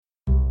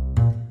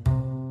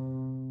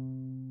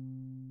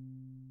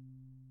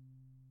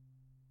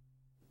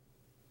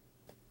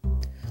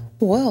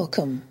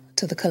Welcome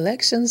to the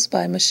Collections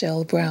by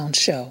Michelle Brown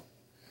show,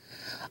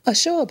 a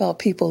show about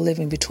people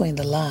living between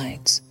the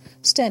lines,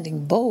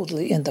 standing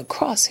boldly in the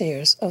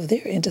crosshairs of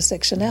their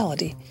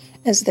intersectionality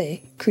as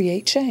they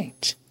create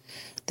change.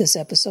 This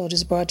episode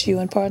is brought to you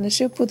in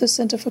partnership with the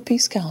Center for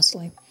Peace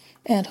Counseling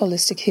and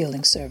Holistic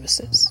Healing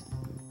Services.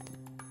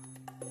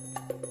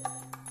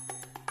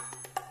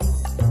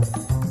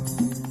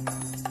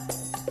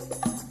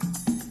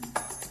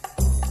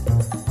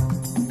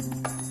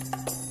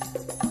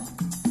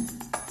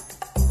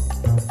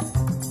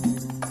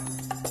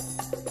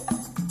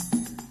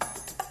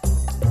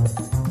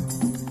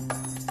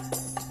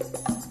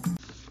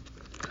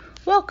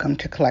 Welcome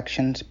to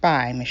Collections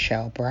by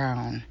Michelle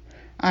Brown.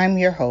 I'm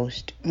your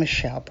host,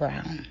 Michelle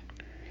Brown.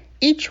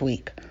 Each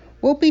week,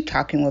 we'll be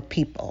talking with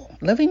people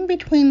living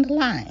between the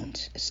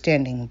lines,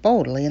 standing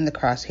boldly in the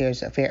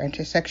crosshairs of their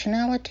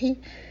intersectionality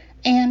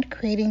and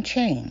creating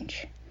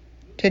change.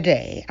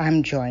 Today,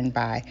 I'm joined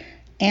by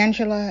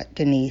Angela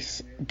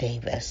Denise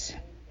Davis.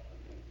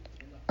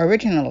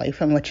 Originally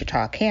from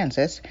Wichita,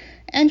 Kansas,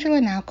 Angela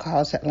now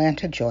calls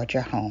Atlanta,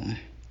 Georgia home.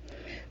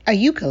 A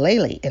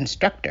ukulele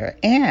instructor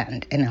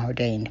and an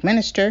ordained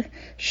minister,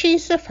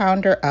 she's the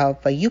founder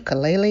of the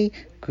Ukulele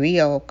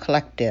Griot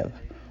Collective,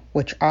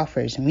 which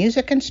offers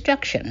music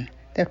instruction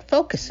that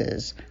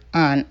focuses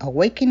on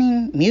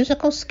awakening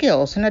musical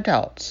skills in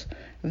adults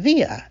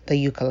via the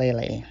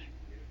ukulele.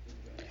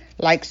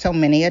 Like so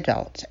many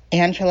adults,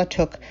 Angela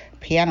took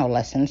piano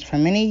lessons for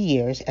many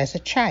years as a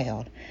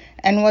child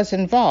and was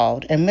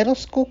involved in middle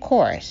school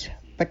chorus,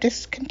 but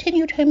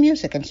discontinued her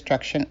music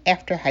instruction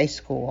after high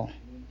school.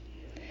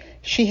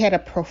 She had a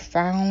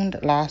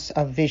profound loss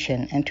of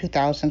vision in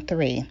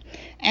 2003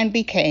 and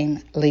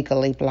became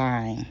legally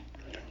blind,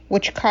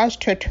 which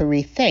caused her to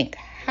rethink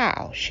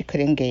how she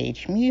could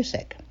engage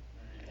music.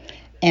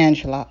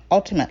 Angela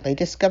ultimately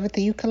discovered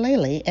the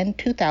ukulele in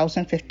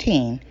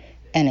 2015,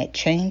 and it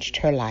changed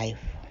her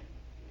life.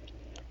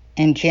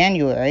 In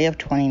January of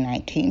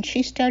 2019,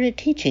 she started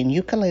teaching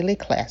ukulele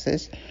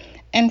classes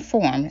and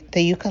formed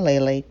the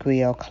Ukulele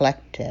Griot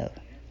Collective.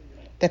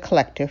 The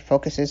collective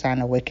focuses on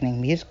awakening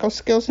musical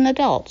skills in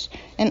adults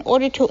in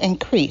order to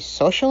increase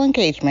social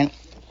engagement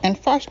and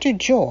foster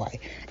joy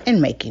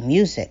in making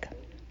music.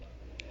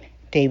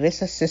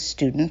 Davis assists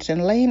students in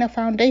laying a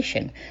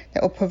foundation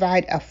that will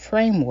provide a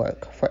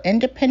framework for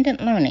independent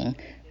learning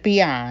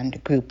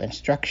beyond group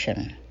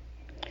instruction.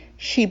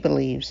 She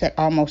believes that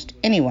almost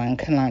anyone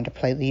can learn to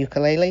play the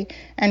ukulele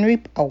and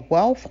reap a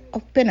wealth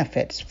of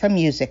benefits from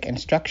music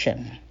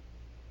instruction.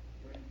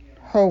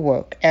 Her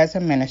work as a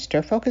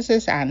minister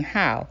focuses on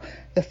how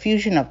the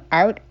fusion of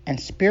art and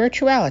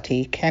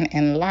spirituality can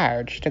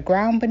enlarge the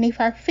ground beneath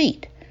our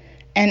feet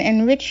and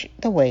enrich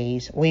the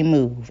ways we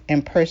move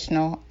in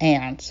personal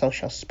and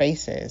social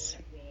spaces.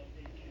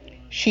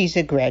 She's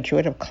a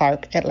graduate of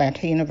Clark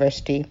Atlanta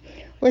University,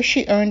 where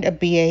she earned a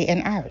BA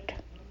in art.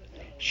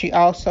 She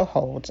also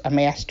holds a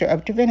Master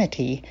of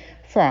Divinity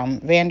from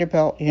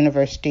Vanderbilt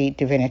University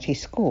Divinity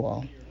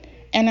School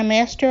and a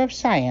Master of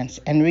Science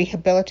in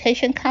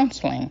Rehabilitation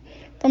Counseling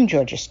from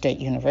Georgia State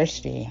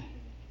University.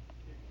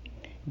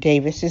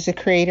 Davis is a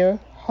creator,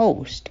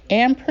 host,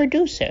 and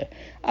producer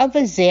of the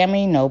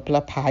ZAMI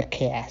NOBLA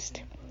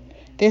Podcast.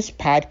 This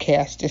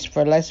podcast is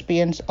for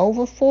lesbians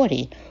over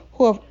 40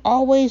 who have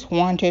always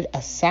wanted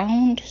a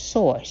sound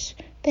source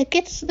that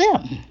gets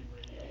them.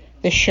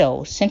 The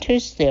show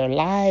centers their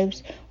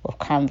lives with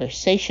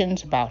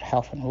conversations about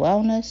health and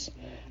wellness,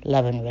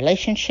 love and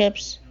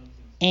relationships,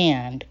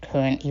 and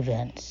current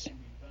events.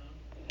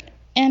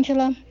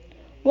 Angela,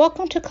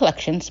 welcome to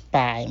Collections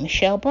by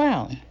Michelle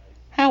Brown.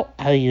 How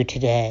are you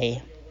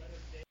today?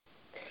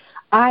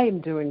 I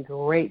am doing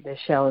great,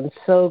 Michelle, and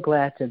so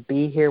glad to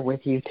be here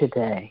with you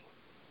today.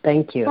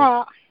 Thank you.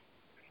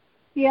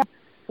 Yeah,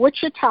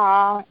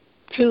 Wichita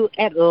to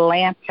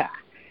Atlanta.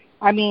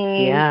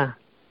 That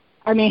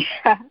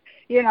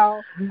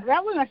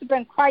must have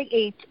been quite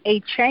a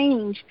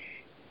change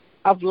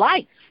of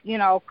life,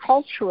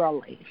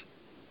 culturally.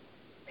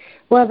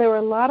 Well, there were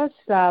a lot of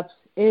stops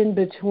in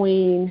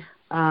between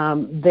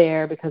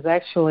there because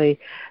actually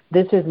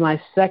this is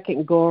my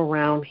second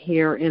go-around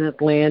here in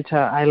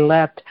Atlanta. I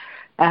left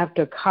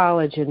after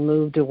college and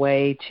moved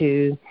away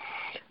to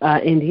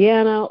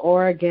Indiana,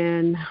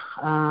 Oregon,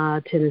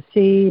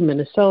 Tennessee,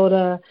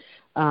 Minnesota,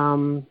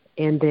 and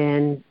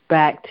then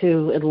back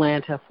to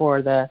Atlanta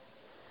for the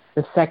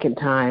second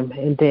time,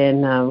 and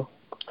then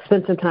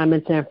spent some time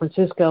in San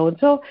Francisco. And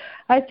so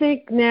I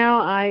think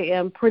now I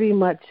am pretty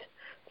much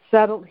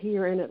settled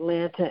here in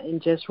Atlanta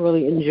and just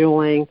really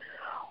enjoying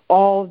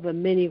all the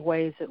many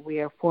ways that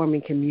we are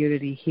forming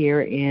community here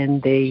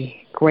in the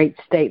great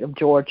state of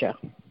Georgia.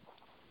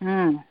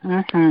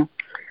 Mm-hmm.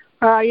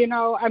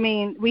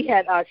 We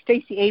had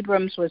Stacey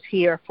Abrams was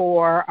here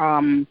for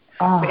the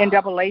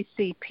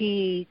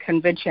NAACP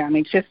convention.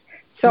 It's just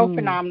so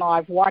phenomenal.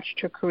 I've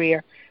watched her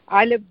career.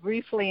 I lived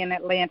briefly in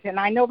Atlanta, and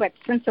I know that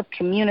sense of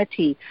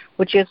community,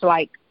 which is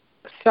like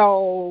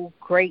so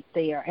great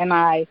there. And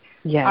I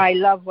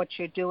love what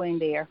you're doing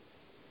there.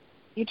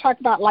 You talk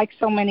about like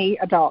so many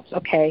adults.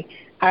 Okay,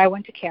 I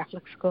went to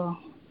Catholic school.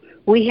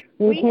 We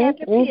had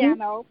the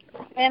piano,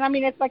 and I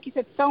mean, it's like you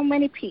said, so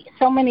many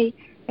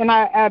in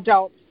our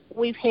adults.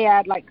 We've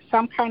had like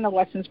some kind of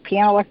lessons,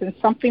 piano lessons,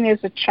 something as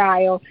a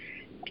child,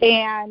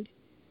 and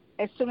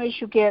as soon as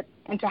you get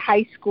into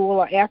high school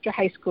or after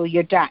high school,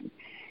 you're done.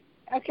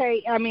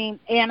 Okay, I mean,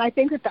 and I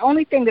think that the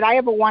only thing that I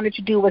ever wanted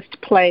to do was to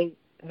play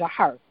the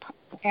harp,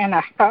 and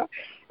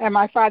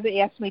my father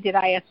asked me, did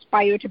I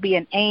aspire to be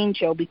an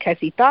angel, because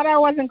he thought I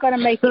wasn't going to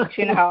make it,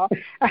 you know.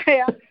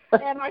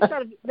 And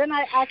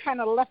I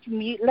kind of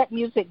let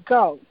music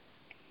go.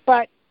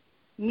 But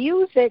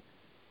music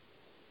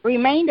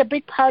remained a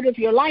big part of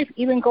your life,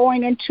 even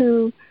going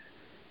into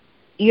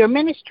your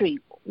ministry.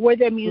 Were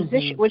there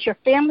musicians? Was your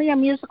family a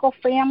musical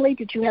family?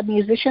 Did you have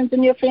musicians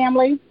in your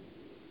family?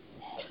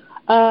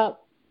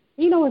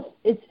 You know,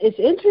 it's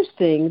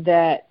interesting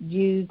that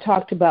you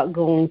talked about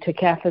going to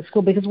Catholic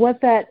school, because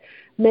what that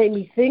made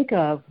me think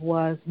of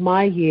was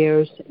my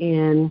years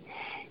in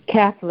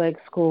Catholic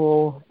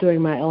school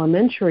during my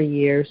elementary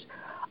years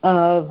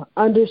of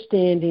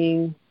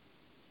understanding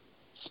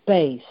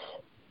space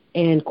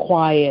and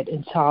quiet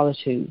and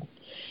solitude,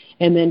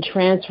 and then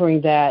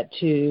transferring that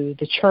to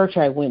the church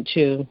I went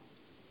to,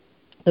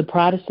 the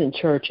Protestant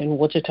church in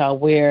Wichita,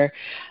 where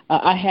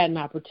I had an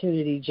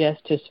opportunity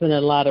just to spend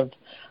a lot of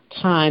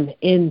time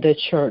in the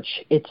church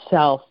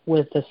itself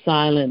with the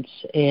silence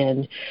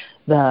and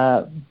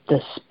the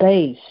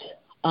space,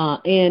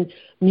 and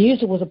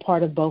music was a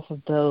part of both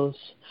of those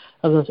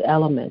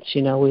elements.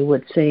 You know, we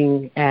would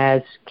sing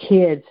as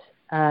kids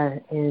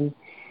in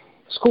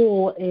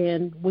school,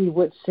 and we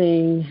would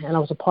sing, and I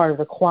was a part of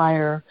the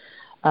choir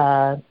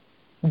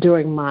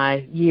during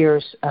my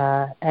years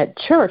at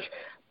church.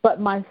 But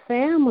my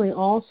family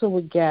also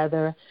would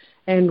gather,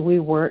 and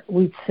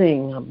we'd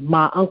sing.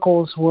 My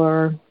uncles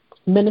were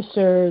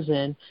ministers,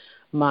 and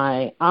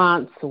my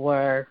aunts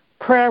were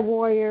prayer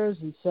warriors,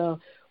 and so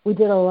we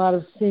did a lot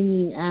of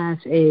singing as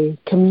a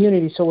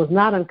community. So it was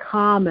not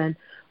uncommon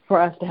for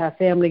us to have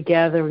family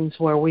gatherings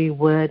where we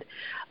would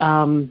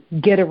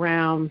get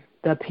around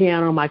the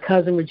piano. My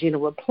cousin Regina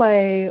would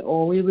play,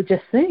 or we would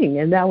just sing,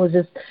 and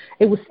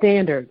it was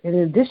standard. And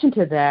in addition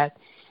to that,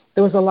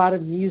 there was a lot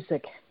of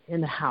music in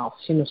the house,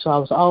 you know, so I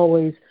was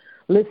always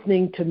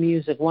listening to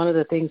music. One of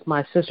the things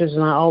my sisters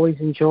and I always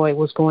enjoyed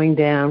was going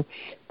down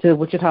to the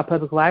Wichita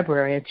Public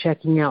Library and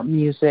checking out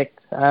music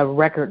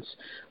records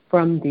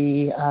from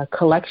the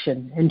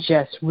collection and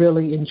just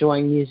really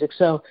enjoying music.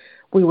 So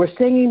we were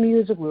singing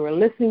music, we were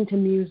listening to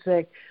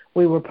music,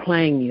 we were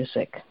playing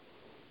music.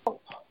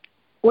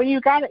 When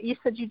you got it, you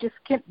said you just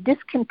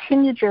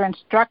discontinued your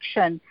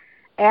instruction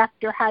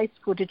after high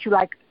school. Did you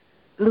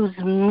lose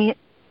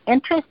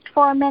interest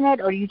for a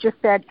minute, or you just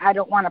said, I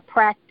don't want to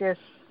practice,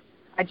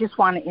 I just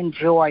want to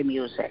enjoy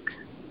music?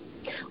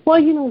 Well,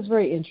 you know, it was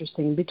very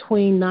interesting.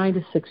 Between 9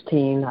 to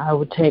 16, I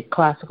would take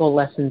classical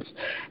lessons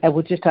at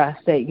Wichita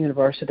State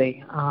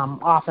University,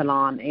 off and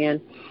on.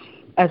 And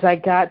as I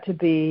got to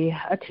be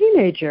a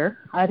teenager,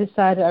 I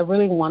decided I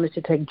really wanted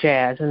to take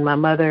jazz, and my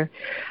mother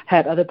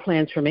had other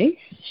plans for me.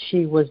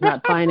 She was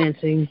not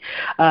financing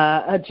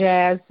a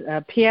jazz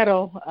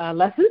piano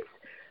lessons.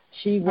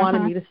 She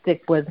wanted me to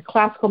stick with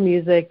classical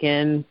music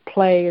and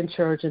play in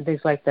church and things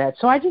like that.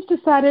 So I just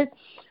decided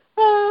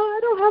I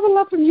don't have a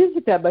love for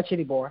music that much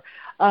anymore.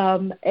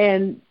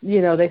 And,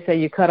 you know, they say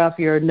you cut off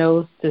your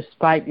nose to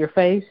spite your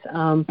face.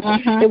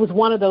 It was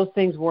one of those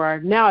things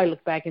where now I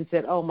look back and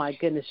said, oh, my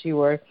goodness, you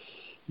were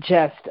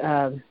just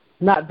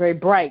not very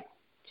bright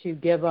to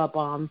give up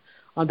on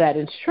that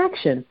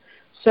instruction.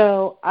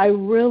 So I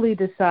really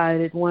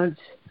decided once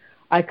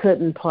I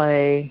couldn't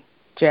play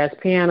jazz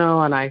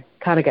piano, and I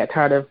kind of got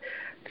tired of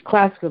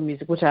classical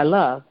music, which I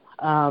love,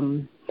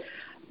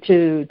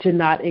 to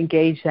not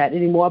engage that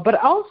anymore. But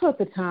also at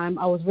the time,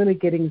 I was really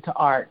getting into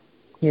art.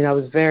 You know, I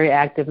was very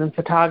active in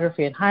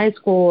photography in high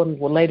school, and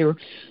would later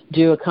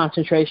do a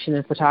concentration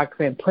in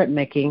photography and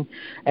printmaking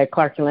at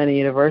Clark-Atlanta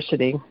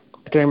University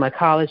during my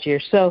college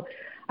years. So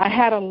I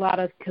had a lot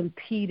of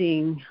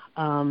competing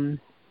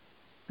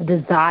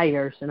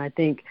desires, and I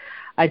think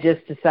I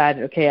just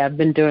decided, okay, I've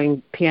been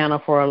doing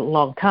piano for a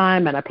long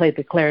time, and I played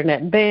the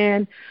clarinet and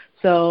band,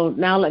 so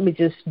now let me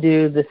just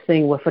do this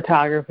thing with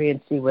photography and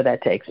see where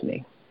that takes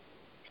me.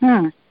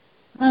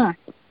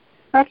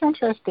 That's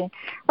interesting.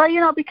 Well, you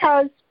know,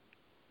 because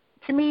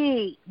to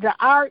me, the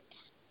arts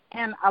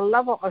and a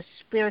level of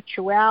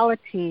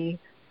spirituality,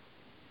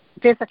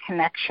 there's a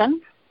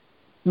connection,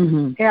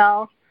 you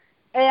know,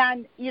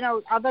 and, you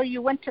know, although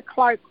you went to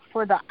Clark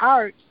for the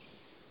arts,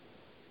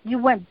 you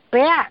went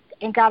back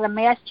and got a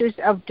Master's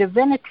of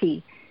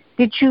Divinity.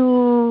 Did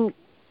you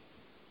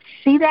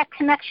see that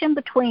connection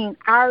between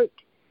art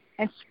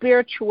and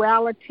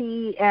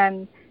spirituality,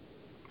 and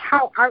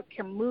how art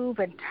can move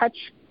and touch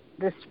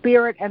the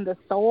spirit and the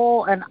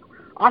soul? And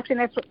often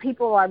that's what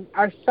people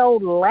are so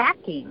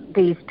lacking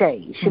these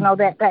days, you know,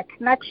 that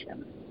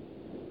connection.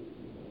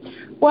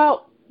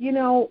 Well, you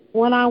know,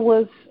 when I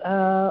was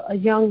a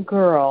young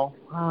girl,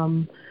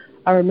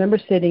 I remember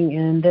sitting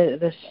in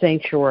the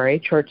sanctuary,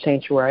 church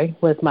sanctuary,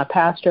 with my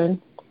pastor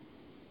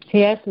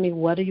He asked me,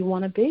 what do you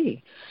want to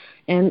be?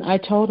 And I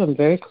told him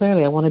very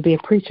clearly, I want to be a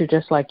preacher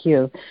just like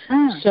you.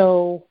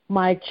 So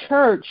my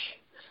church,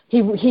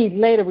 he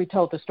later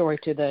retold the story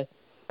to the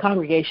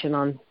congregation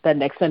on that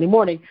next Sunday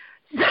morning.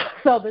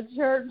 So the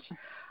church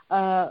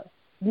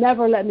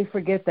never let me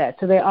forget that.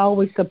 So they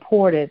always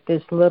supported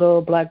this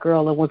little black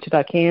girl in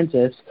Wichita,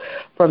 Kansas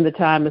from the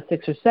time of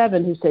 6 or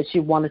 7 who said she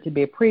wanted to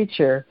be a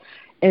preacher,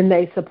 and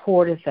they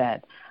supported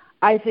that.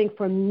 I think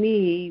for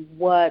me,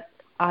 what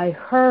I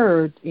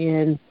heard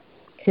in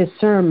his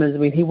sermons, I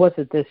mean, he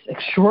wasn't this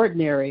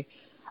extraordinary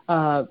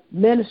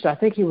minister. I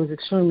think he was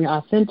extremely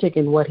authentic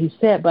in what he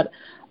said. But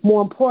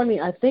more importantly,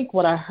 I think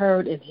what I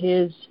heard in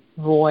his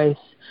voice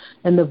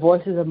and the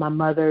voices of my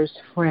mother's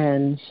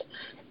friends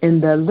and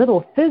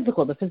the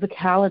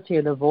physicality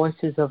of the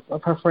voices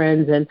of her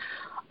friends and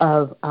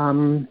of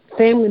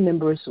family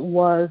members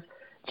was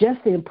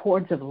just the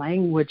importance of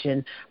language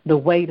and the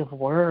weight of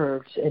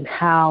words and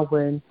how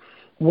when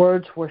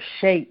words were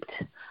shaped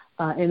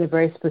in a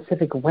very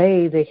specific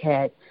way, they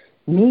had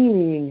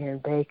meaning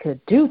and they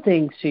could do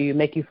things to you,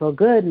 make you feel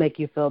good, make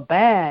you feel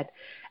bad.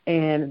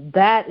 And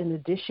that, in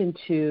addition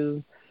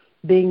to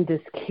being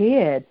this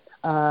kid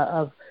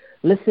of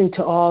listening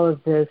to all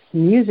of this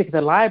music at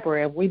the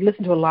library, we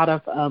listened to a lot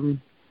of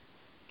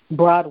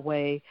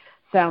Broadway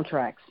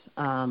soundtracks,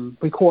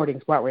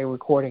 Broadway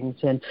recordings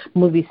and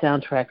movie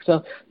soundtracks.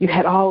 So you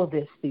had all of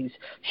these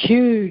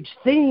huge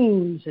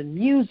themes and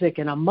music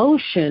and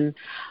emotion.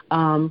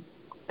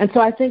 And so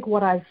I think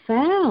what I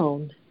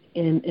found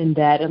in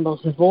that, in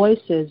those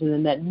voices and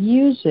in that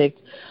music,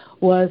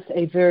 was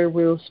a very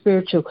real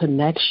spiritual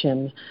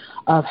connection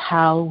of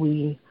how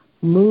we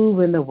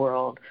move in the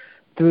world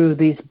through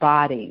these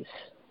bodies,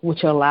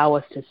 which allow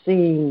us to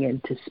sing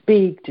and to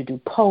speak, to do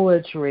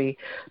poetry,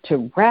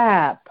 to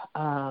rap,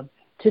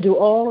 to do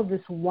all of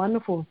this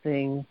wonderful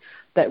thing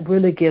that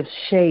really gives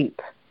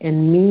shape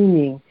and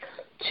meaning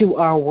to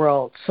our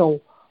world.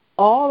 So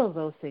all of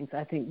those things,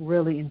 I think,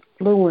 really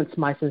influence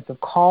my sense of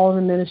call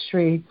in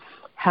ministry,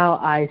 how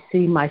I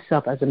see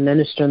myself as a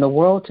minister in the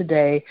world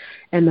today,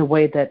 and the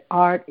way that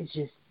art is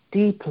just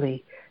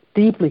deeply,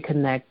 deeply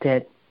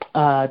connected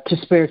to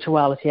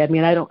spirituality. I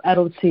mean, I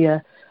don't see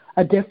a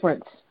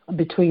difference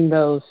between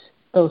those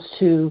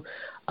two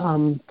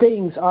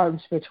things, art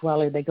and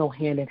spirituality. They go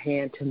hand in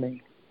hand to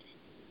me.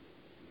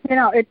 You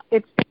know, it's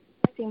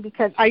interesting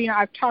because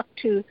I've talked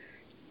to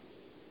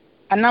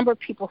a number of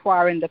people who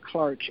are in the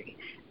clergy,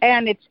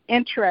 and it's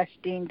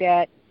interesting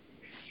that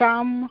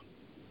some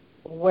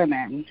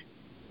women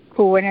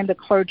who were in the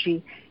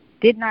clergy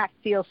did not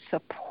feel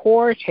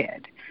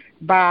supported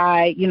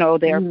by,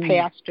 their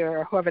pastor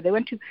or whoever they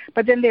went to.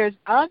 But then there's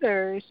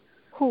others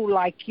who,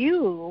 like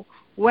you,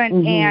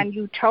 went and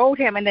you told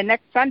him, and the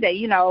next Sunday,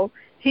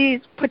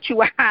 he's put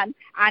you on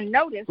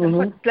notice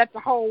and let the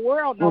whole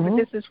world know that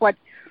this is what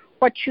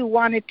you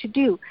wanted to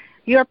do.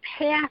 Your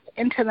path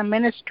into the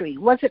ministry,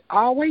 was it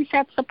always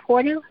that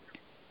supportive?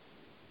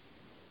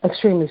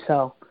 Extremely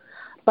so.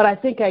 But I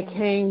think I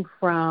came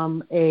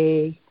from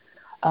a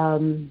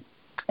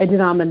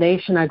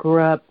denomination. I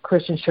grew up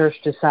Christian Church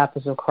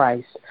Disciples of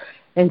Christ.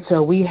 And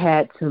so we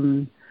had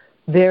some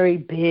very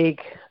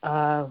big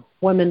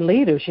women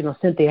leaders.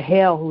 Cynthia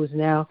Hale, who is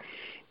now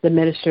the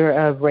minister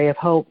of Ray of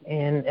Hope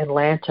in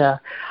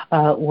Atlanta,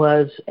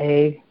 was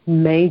a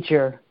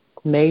major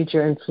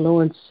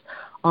influence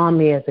on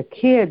me as a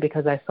kid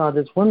because I saw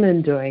this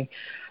woman doing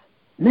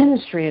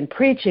ministry and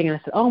preaching, and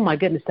I said, oh my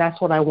goodness, that's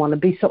what I want to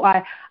be. So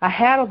I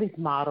had all these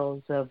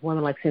models of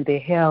women like Cynthia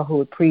Hale who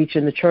would preach,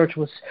 and the church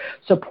was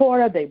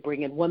supportive. They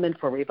bring in women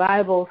for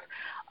revivals.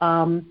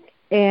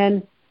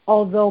 And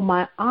although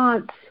my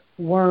aunts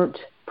weren't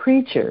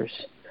preachers,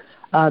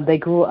 they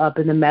grew up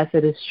in the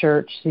Methodist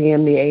Church,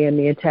 CME, AME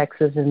in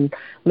Texas, and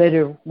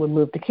later would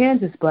move to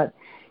Kansas, but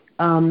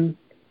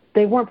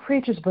they weren't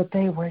preachers, but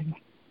they were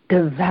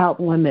devout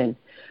women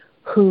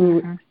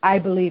who I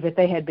believe if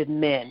they had been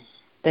men,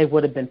 they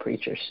would have been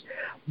preachers.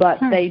 But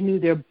they knew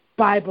their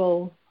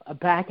Bible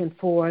back and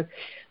forth.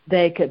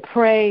 They could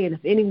pray, and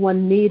if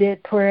anyone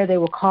needed prayer, they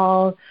would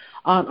call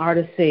on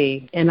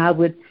RTC. And I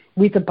would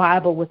read the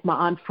Bible with my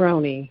Aunt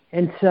Frony.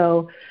 And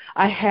so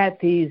I had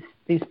these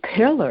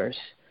pillars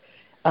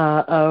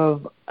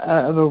of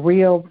a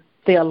real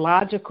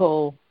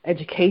theological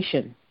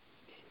education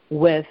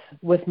with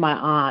my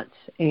aunts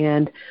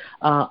and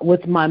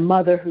with my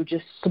mother, who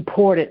just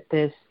supported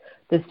this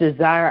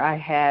desire I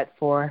had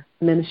for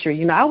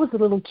ministry. I was a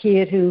little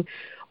kid who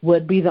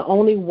would be the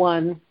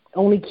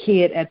only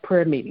kid at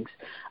prayer meetings.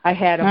 I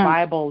had a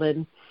Bible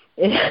and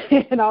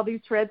all these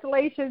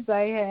translations.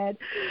 I had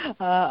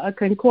a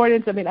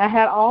concordance. I mean, I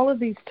had all of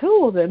these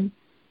tools, and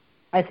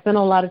I spent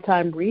a lot of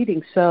time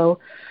reading. So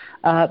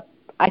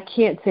I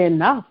can't say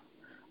enough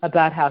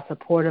about how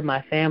supportive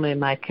my family and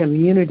my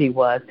community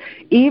was,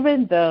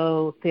 even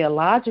though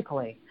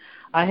theologically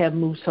I have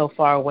moved so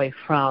far away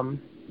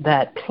from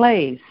that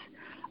place.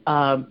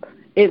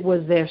 It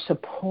was their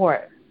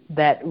support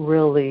that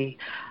really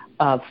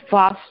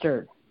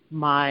fostered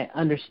my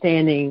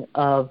understanding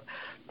of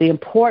the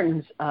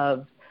importance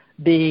of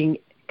being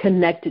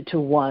connected to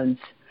one's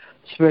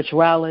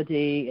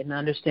spirituality and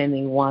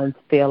understanding one's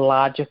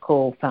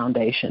theological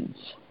foundations?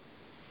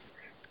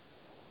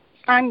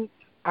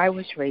 I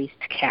was raised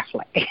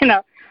Catholic.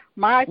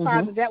 My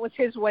father, that was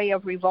his way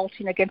of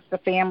revolting against the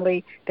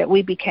family, that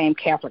we became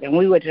Catholic, and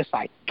we were just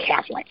like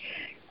Catholic.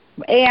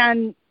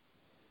 And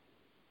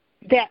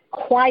that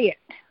quiet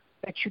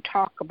that you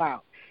talk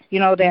about,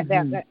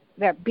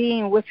 that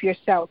being with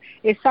yourself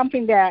is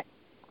something that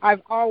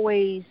I've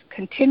always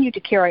continued to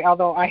carry,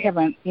 although I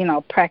haven't,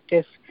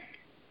 practiced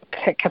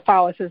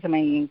Catholicism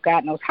in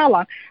God knows how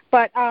long.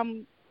 But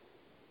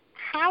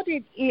how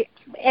did it?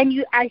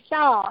 And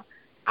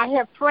I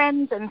have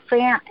friends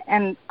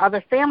and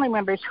other family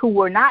members who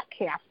were not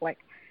Catholic,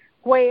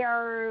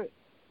 where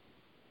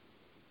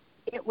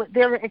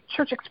their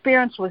church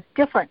experience was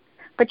different.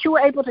 But you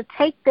were able to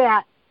take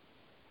that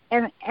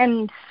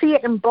and see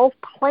it in both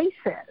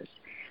places.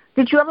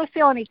 Did you ever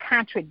feel any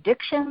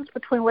contradictions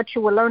between what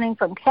you were learning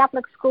from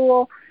Catholic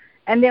school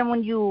and then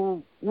when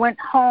you went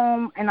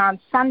home and on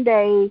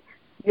Sunday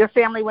your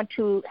family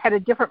had a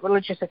different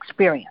religious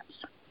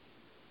experience?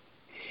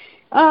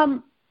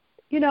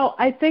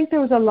 I think there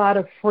was a lot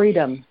of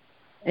freedom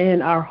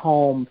in our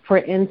home. For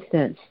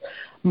instance,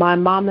 my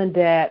mom and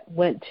dad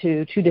went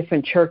to two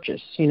different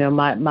churches.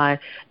 My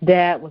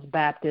dad was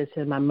Baptist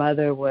and my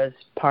mother was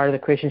part of the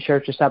Christian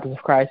Church, Disciples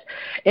of Christ.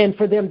 And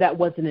for them, that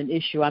wasn't an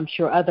issue. I'm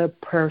sure other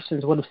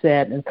persons would have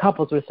said, and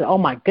couples would have said, oh,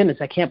 my goodness,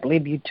 I can't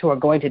believe you two are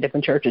going to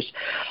different churches.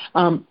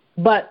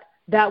 But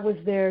that was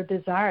their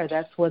desire.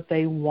 That's what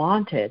they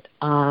wanted.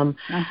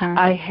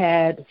 I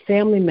had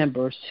family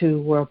members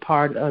who were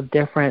part of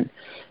different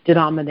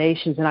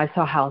denominations, and I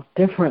saw how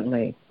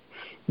differently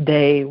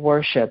they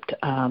worshipped.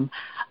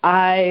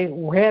 I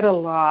read a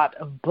lot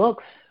of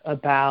books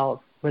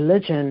about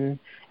religion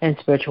and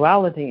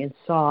spirituality and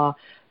saw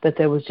that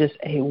there was just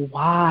a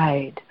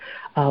wide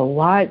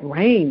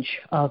range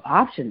of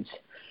options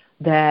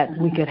that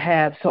we could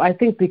have. So I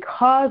think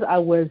because I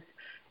was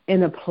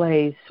in a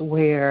place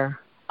where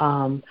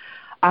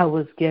I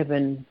was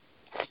given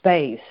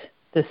space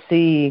to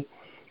see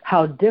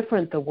how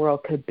different the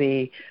world could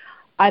be,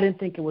 I didn't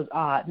think it was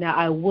odd. Now,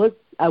 I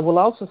will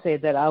also say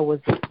that I was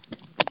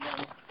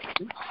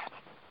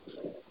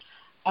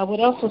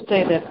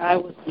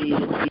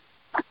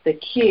the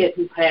kid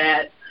who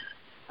had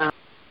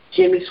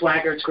Jimmy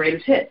Swaggart's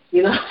greatest hits,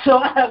 So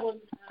I was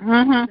in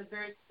a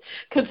very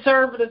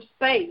conservative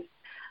space,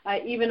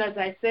 even as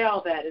I say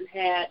all that, and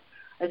had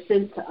a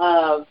sense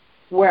of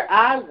where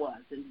I was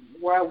and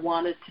where I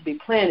wanted to be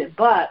planted.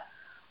 But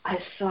I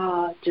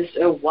saw just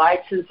a wide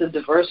sense of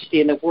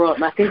diversity in the world,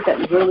 and I think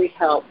that really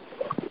helped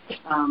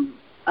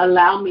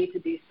allow me to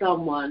be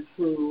someone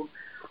who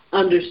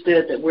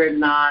understood that we're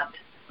not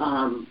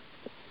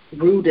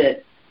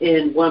rooted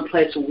in one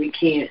place where we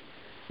can't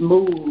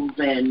move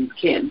and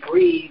can't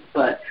breathe,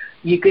 but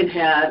you can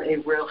have a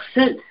real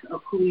sense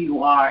of who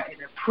you are and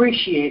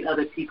appreciate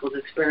other people's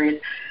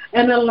experience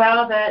and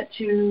allow that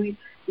to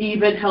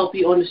even help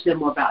you understand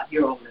more about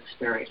your own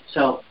experience.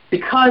 So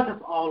because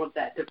of all of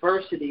that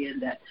diversity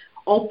and that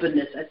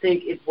openness, I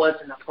think it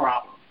wasn't a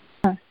problem.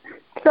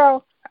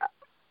 So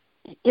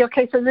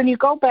then you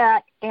go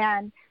back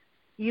and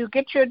you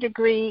get your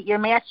degree, your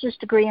master's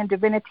degree in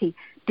divinity.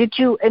 Did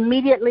you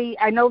immediately,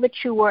 I know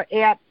that you were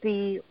at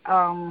the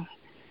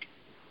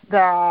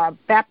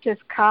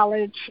Baptist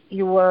College,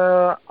 you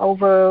were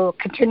over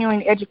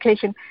continuing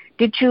education.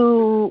 Did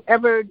you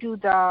ever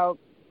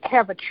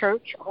have a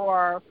church,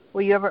 or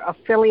were you ever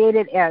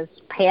affiliated as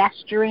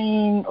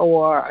pastoring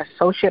or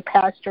associate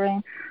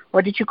pastoring,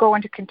 or did you go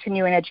into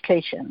continuing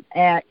education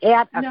at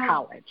a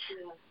college?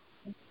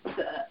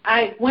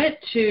 I went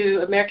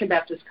to American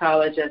Baptist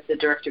College as the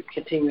director of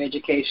continuing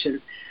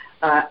education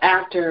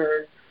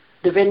after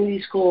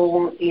Divinity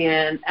School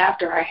and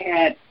after I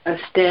had a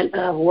stint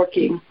of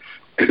working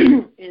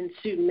in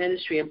student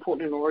ministry in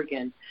Portland,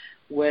 Oregon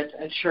with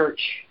a church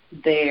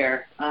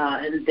there,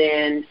 and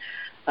then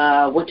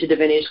went to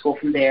Divinity School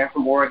from there,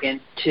 from Oregon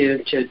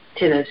to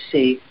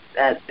Tennessee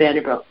at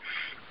Vanderbilt,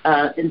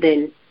 and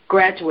then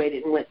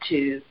graduated and went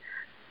to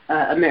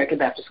American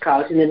Baptist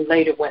College, and then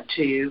later went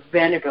to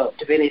Vanderbilt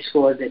Divinity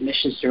School as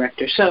admissions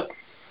director. So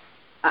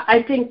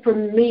I think for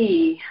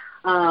me,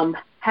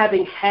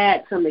 having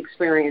had some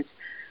experience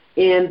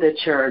in the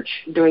church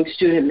doing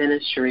student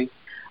ministry,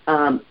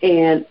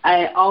 and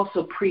I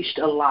also preached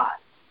a lot.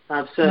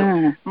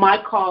 So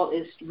my call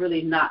is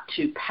really not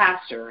to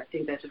pastor. I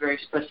think that's a very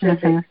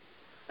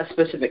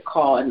specific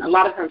call. And a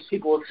lot of times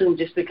people assume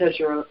just because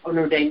you're an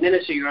ordained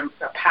minister, you're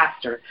a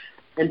pastor,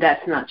 and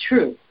that's not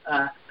true.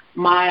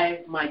 My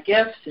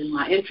gifts and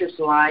my interests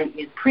lie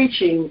in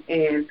preaching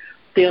and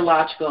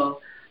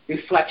theological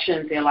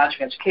reflection,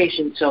 theological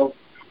education. So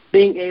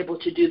being able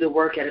to do the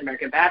work at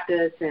American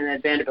Baptist and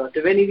at Vanderbilt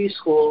Divinity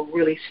School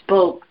really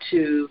spoke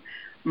to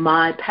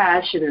my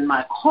passion and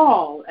my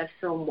call as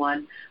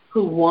someone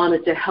who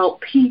wanted to help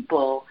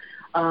people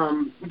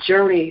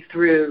journey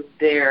through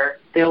their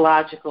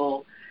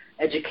theological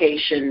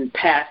education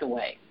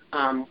pathway.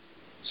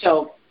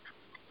 So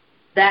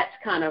that's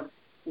kind of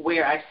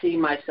where I see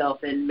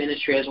myself in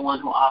ministry as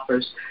one who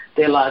offers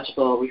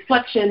theological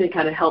reflection and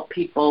kind of help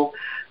people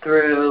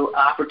through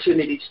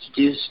opportunities to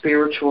do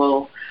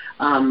spiritual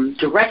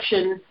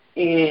direction,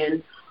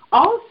 and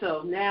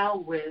also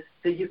now with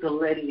the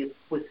ukulele and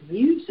with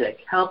music,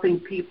 helping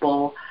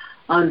people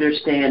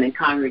understand in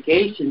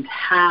congregations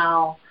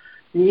how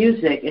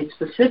music, and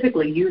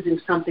specifically using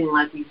something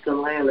like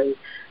ukulele,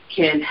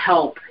 can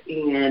help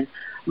in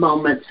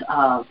moments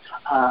of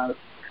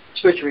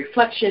spiritual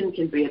reflection,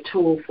 can be a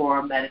tool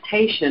for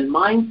meditation,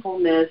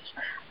 mindfulness.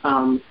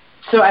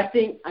 So I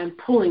think I'm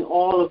pulling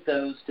all of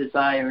those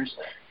desires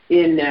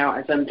in now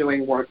as I'm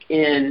doing work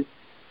in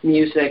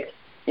music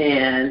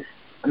and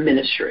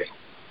ministry.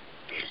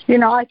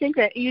 I think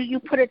that you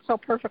put it so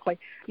perfectly.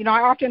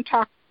 I often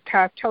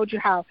told you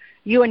how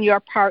you and your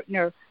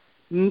partner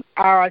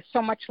are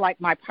so much like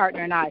my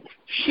partner and I.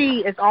 She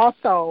is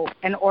also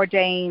an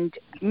ordained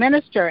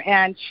minister,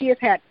 and she has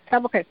had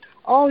several cases.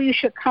 Oh, you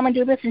should come and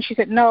do this. And she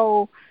said,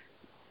 no,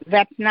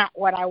 that's not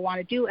what I want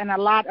to do. And a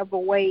lot of the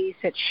ways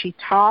that she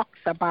talks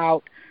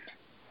about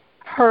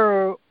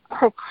her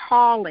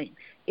calling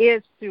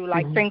is through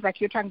things like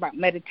you're talking about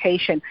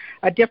meditation,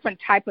 a different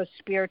type of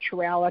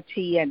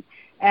spirituality, and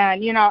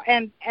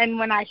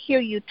when I hear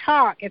you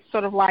talk, it's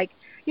sort of like,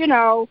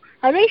 are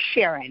they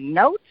sharing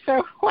notes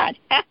or what?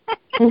 But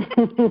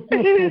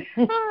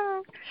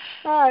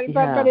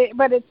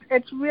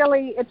it's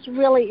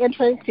really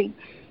interesting.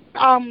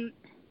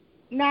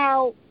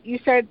 Now, you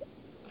said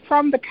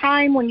from the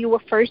time when you were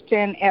first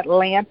in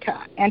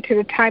Atlanta and to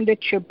the time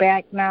that you're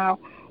back now,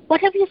 what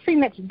have you seen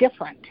that's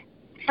different?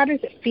 How does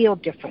it feel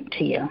different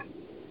to you?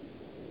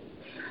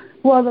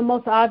 Well, the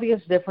most obvious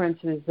difference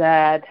is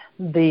that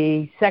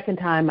the second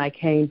time I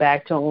came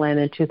back to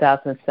Atlanta in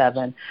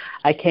 2007,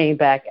 I came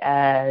back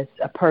as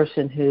a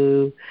person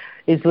who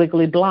is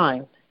legally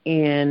blind.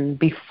 And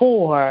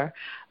before,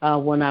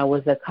 when I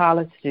was a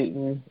college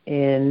student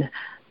in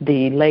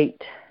the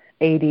late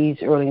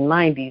 80s, early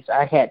 90s,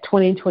 I had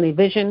 20/20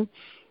 vision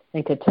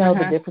and could tell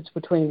the difference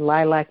between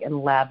lilac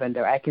and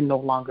lavender. I can no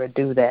longer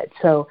do that.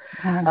 So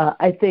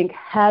I think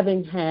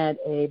having had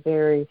a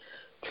very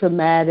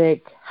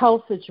traumatic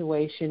health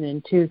situation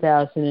in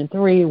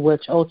 2003,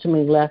 which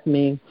ultimately left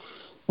me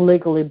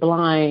legally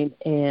blind,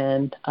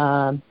 and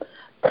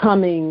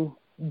coming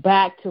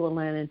back to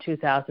Atlanta in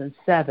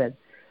 2007,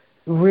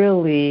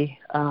 really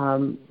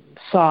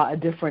saw a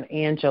different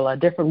Angela, a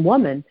different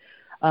woman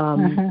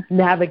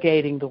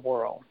navigating the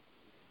world.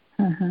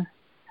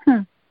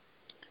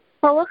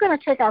 Well, we're going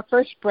to take our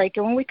first break,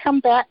 and when we come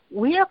back,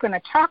 we are going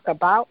to talk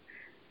about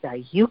the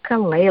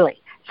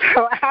ukulele.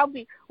 So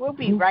we'll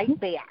be right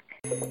back.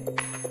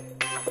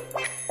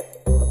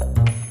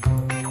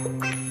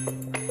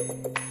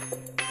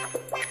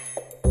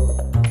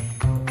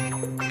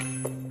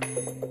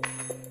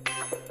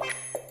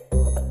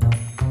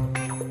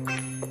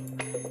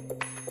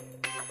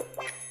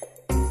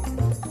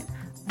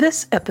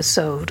 This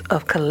episode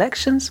of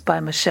Collections by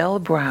Michelle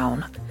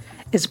Brown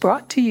is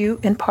brought to you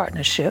in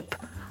partnership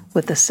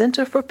with the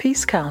Center for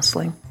Peace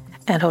Counseling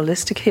and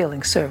Holistic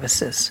Healing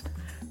Services,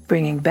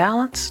 bringing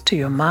balance to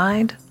your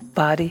mind,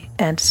 body,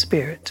 and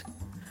spirit.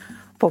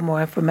 For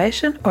more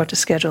information or to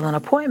schedule an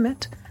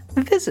appointment,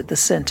 visit the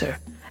center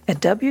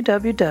at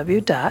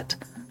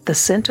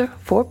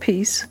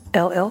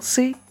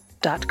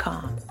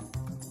www.thecenterforpeacellc.com.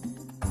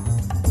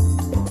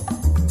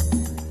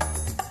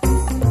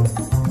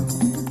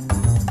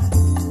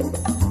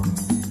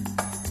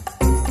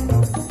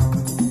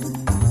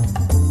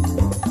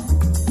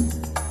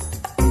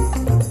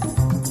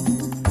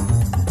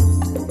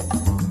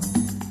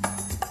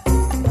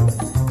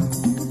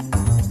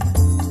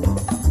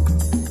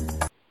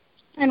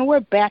 We're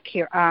back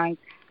here on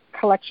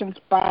Collections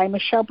by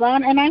Michelle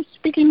Brown, and I'm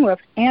speaking with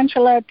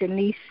Angela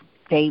Denise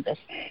Davis.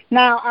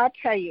 Now, I'll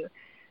tell you,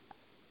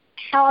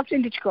 how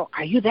often did you go,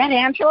 are you that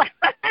Angela?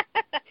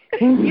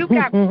 You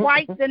got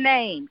quite the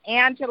name,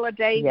 Angela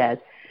Davis. Yes.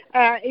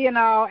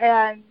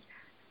 And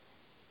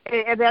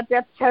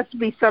that has to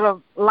be sort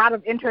of a lot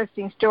of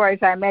interesting stories,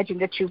 I imagine,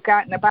 that you've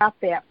gotten about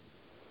that.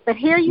 But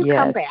here you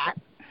come back,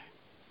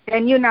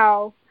 and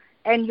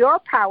and your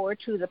power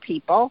to the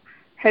people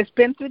has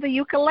been through the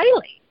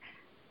ukulele.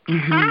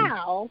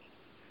 How?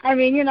 I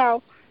mean,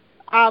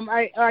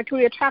 like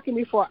we were talking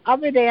before,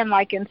 other than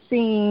in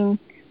seeing,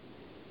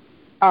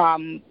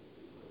 I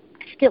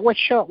forget what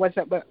show it was,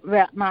 but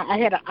I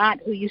had an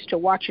aunt who used to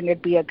watch, and there'd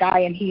be a guy,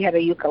 and he had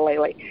a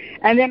ukulele.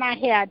 And then I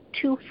had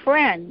two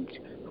friends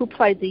who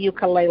played the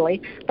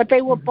ukulele, but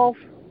they were both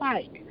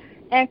white.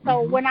 And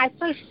so when I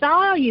first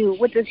saw you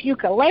with this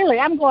ukulele,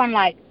 I'm going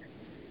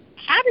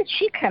how did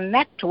she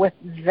connect with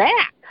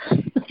that?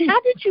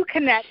 How did you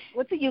connect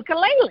with the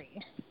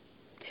ukulele?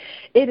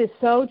 It is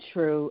so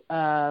true.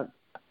 The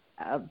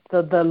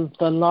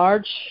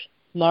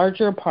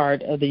larger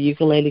part of the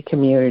ukulele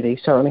community,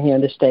 certainly here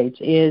in the States,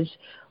 is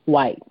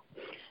white.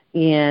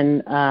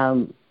 And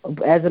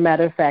as a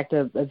matter of fact,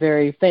 a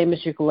very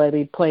famous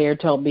ukulele player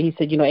told me, he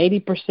said,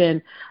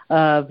 80%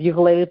 of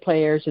ukulele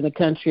players in the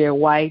country are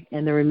white,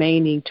 and the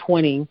remaining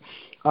 20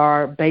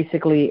 are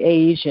basically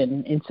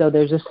Asian, and so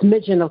there's a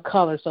smidgen of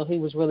color, so he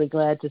was really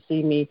glad to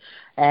see me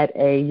at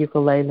a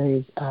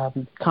ukulele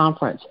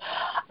conference.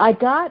 I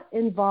got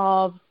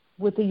involved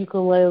with the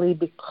ukulele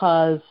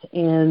because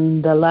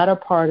in the latter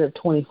part of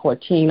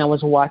 2014, I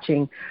was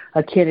watching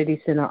a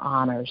Kennedy Center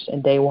Honors,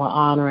 and they were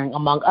honoring,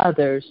 among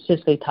others,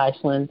 Cicely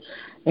Tyson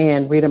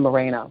and Rita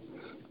Moreno.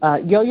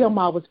 Yo-Yo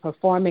Ma was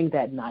performing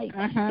that night,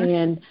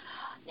 and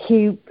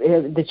he,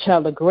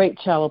 the great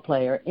cello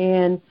player,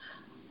 and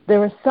there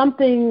was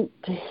something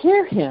to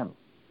hear him,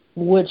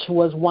 which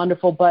was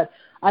wonderful, but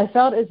I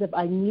felt as if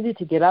I needed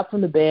to get up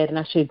from the bed and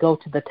I should go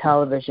to the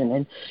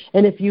television.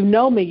 And if you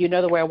know me, you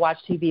know the way I watch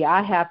TV,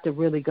 I have to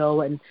really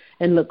go and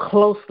look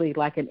closely,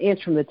 like an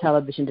inch from the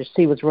television, to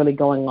see what's really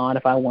going on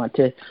if I want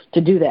to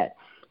do that.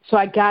 So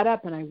I got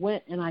up and I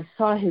went and I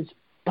saw his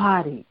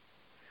body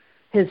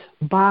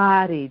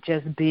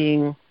just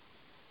being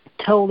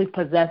totally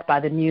possessed by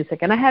the music.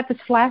 And I had this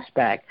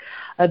flashback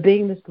of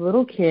being this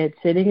little kid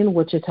sitting in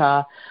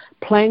Wichita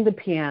playing the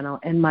piano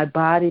and my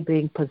body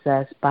being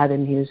possessed by the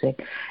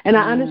music. And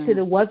I understood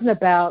it wasn't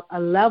about a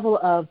level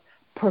of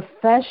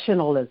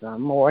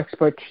professionalism or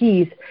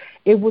expertise.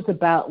 It was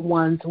about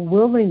one's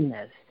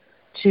willingness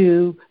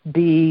to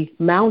be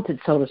mounted,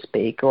 so to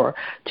speak, or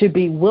to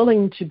be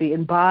willing to be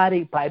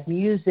embodied by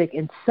music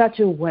in such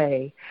a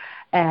way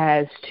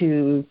as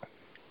to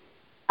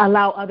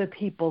allow other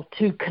people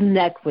to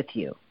connect with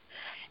you.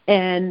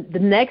 And the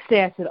next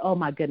day I said, oh,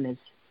 my goodness,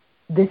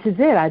 this is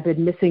it. I've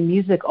been missing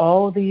music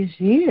all these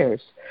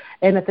years.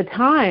 And at the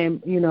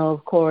time, you know,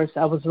 of course,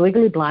 I was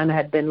legally blind. I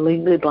had been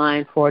legally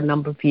blind for a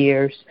number of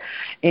years.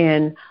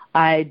 And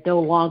I no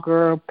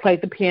longer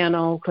played the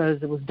piano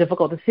because it was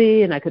difficult to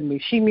see and I couldn't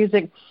read sheet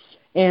music.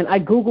 And I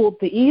Googled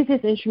the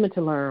easiest instrument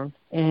to learn,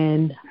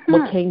 and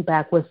what came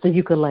back was the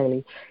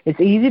ukulele. It's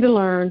easy to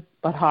learn,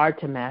 but hard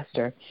to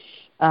master.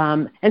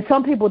 And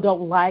some people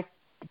don't like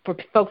for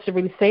folks to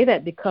really say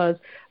that, because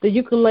the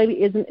ukulele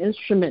is an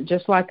instrument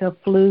just like a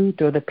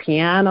flute or the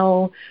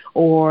piano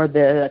or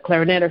the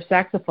clarinet or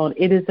saxophone.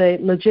 It is a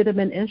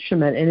legitimate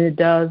instrument, and it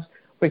does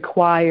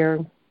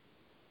require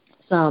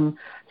some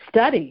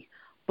study.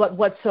 But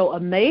what's so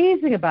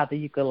amazing about the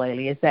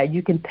ukulele is that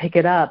you can pick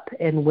it up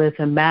and with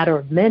a matter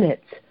of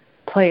minutes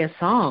play a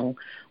song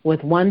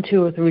with 1,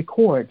 2, or 3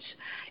 chords.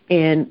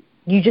 And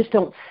you just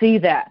don't see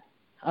that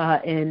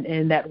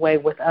in that way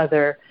with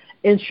other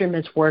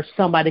instruments where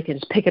somebody can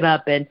just pick it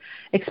up and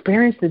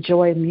experience the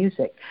joy of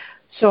music.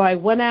 So I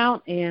went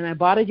out and I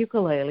bought a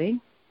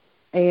ukulele,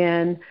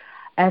 and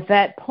at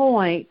that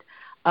point,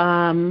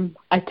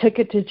 I took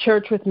it to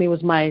church with me. It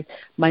was my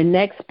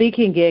next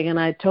speaking gig, and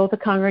I told the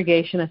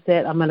congregation, I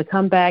said, I'm going to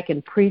come back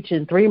and preach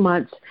in 3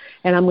 months,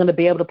 and I'm going to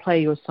be able to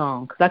play you a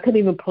song, because I couldn't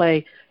even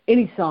play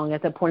any song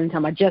at that point in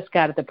time. I just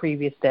got it the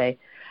previous day.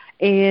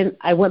 And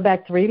I went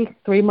back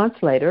three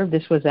months later.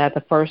 This was at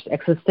the First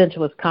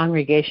Existentialist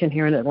congregation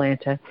here in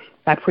Atlanta.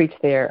 I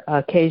preached there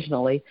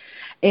occasionally.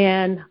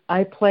 And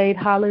I played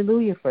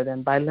Hallelujah for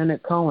them by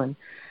Leonard Cohen.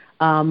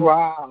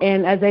 Wow.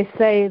 And as they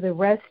say, the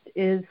rest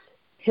is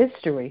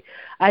history.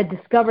 I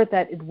discovered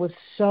that it was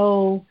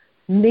so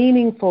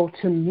meaningful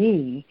to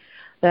me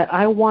that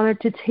I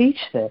wanted to teach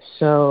this.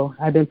 So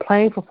I've been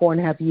playing for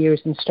 4.5 years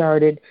and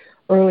started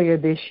earlier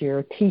this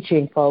year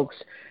teaching folks,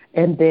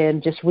 and then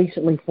just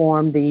recently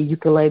formed the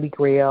Ukulele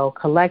Griot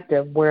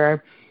Collective,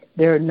 where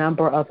there are a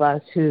number of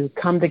us who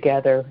come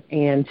together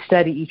and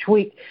study each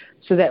week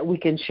so that we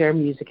can share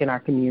music in our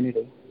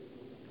community.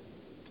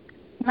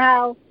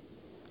 Now,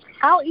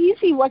 how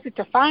easy was it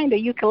to find a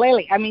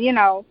ukulele? I mean,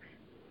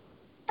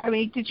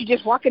 did you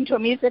just walk into a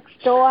music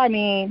store?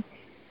 I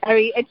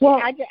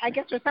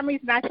guess for some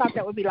reason I thought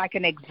that would be like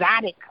an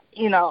exotic,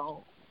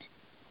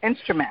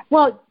 instrument.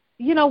 Well,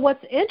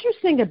 what's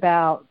interesting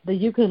about the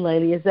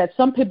ukulele is that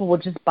some people will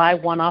just buy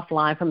one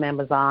offline from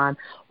Amazon,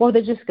 or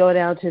they just go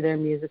down to their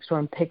music store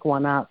and pick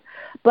one up.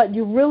 But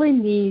you really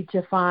need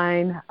to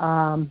find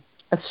a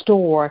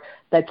store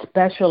that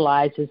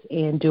specializes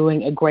in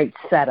doing a great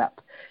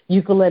setup.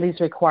 Ukuleles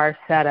require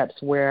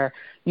setups where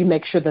you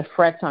make sure the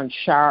frets aren't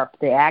sharp,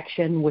 the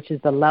action, which is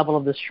the level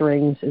of the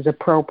strings, is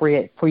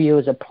appropriate for you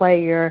as a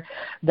player,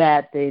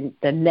 that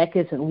the neck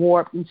isn't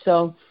warped. And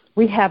so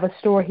we have a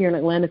store here in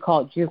Atlanta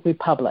called Uke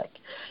Republic.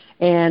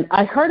 And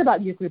I heard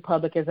about Uke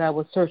Republic as I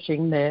was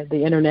searching the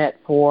internet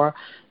for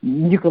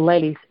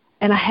ukuleles,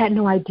 and I had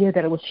no idea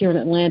that it was here in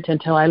Atlanta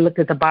until I looked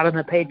at the bottom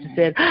of the page and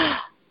said,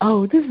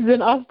 oh, this is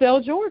in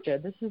Austell, Georgia.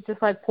 This is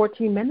just like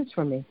 14 minutes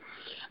from me.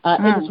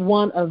 It is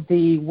one of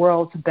the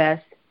world's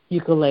best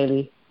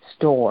ukulele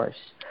stores.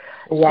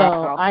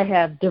 Wow. So I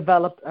have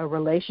developed a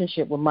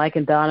relationship with Mike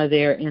and Donna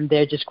there, and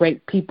they're just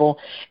great people.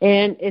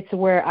 And it's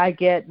where I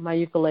get my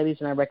ukuleles,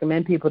 and I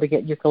recommend people to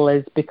get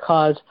ukuleles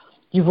because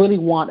you really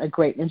want a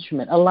great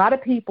instrument. A lot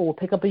of people will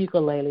pick up a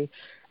ukulele,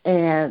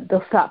 and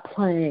they'll stop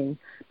playing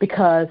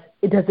because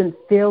it doesn't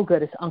feel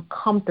good. It's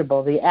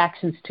uncomfortable. The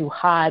action's too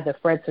high. The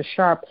frets are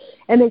sharp.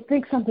 And they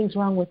think something's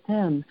wrong with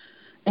them,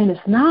 and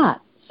it's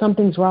not.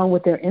 Something's wrong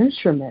with their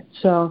instrument.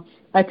 So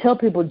I tell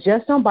people,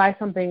 just don't buy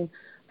something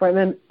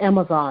from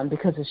Amazon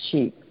because it's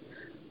cheap.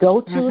 Go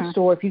to a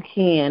store if you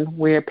can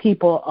where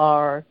people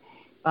are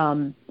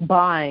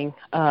buying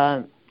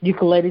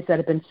ukuleles that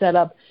have been set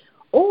up,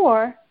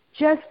 or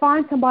just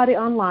find somebody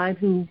online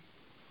who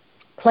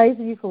plays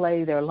the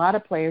ukulele. There are a lot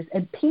of players,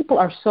 and people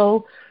are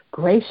so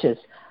gracious.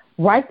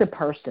 Write the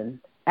person,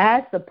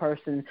 ask the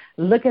person,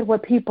 look at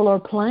what people are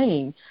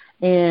playing,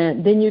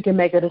 and then you can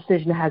make a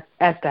decision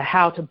as to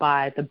how to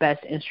buy the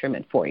best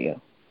instrument for you.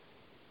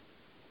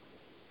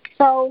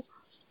 So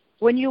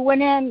when you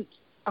went in,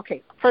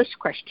 okay, first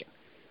question.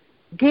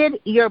 Did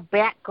your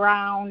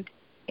background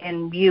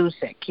in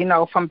music,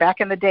 from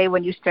back in the day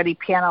when you studied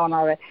piano and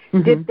all that,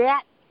 did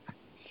that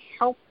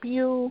help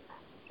you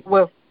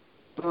with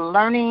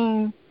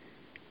learning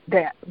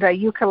the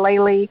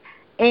ukulele?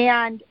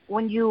 And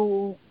when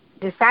you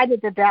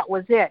decided that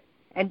was it,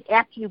 and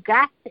after you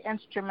got the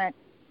instrument,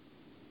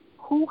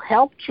 who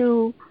helped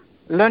you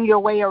learn your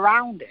way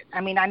around it?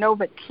 I mean, I know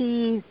that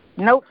keys,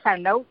 notes are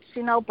notes,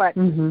 but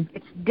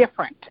it's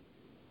different.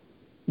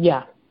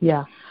 Yeah.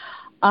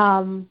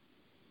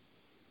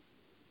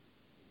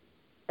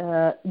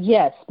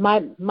 Yes,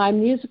 my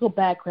musical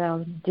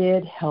background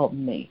did help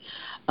me.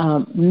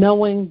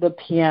 Knowing the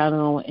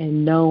piano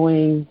and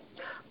knowing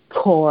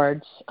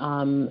chords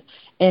and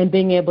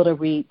being able to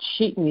read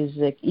sheet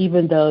music,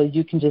 even though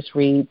you can just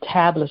read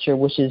tablature,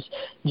 which is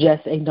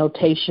just a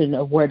notation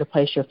of where to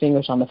place your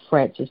fingers on the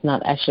frets. It's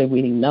not actually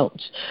reading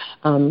notes.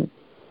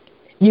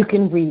 You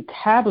can read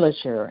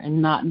tablature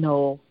and not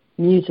know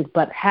music,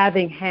 but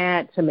having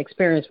had some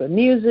experience with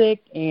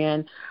music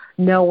and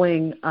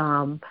knowing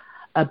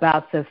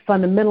about the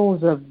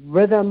fundamentals of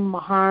rhythm,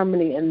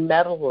 harmony, and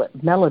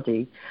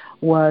melody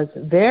was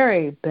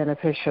very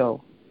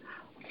beneficial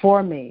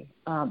for me.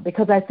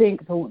 Because I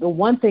think the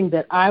one thing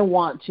that I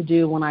want to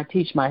do when I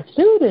teach my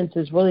students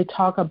is really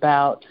talk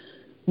about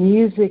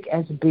music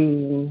as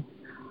being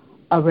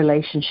a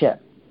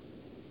relationship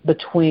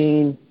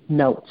between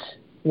notes,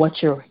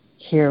 what you're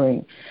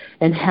hearing,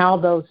 and how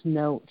those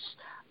notes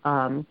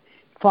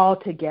fall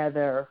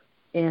together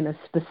in a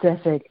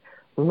specific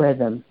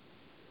rhythm.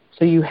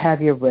 So you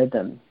have your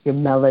rhythm, your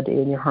melody,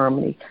 and your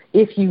harmony.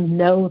 If you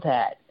know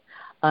that,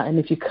 and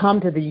if you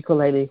come to the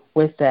ukulele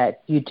with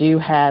that, you do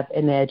have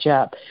an edge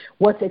up.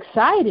 What's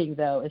exciting,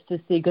 though, is to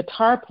see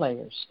guitar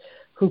players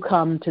who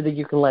come to the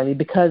ukulele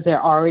because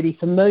they're already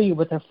familiar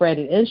with the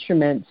fretted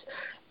instruments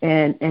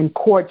and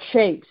chord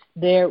shapes.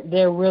 They're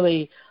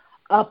really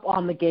up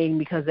on the game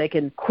because they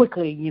can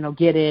quickly,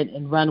 get in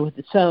and run with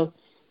it. So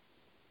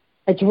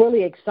it's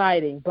really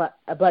exciting. But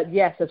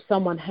yes, if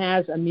someone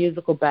has a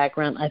musical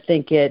background, I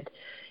think it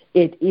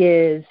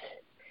is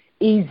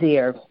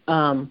easier.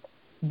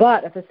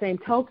 But at the same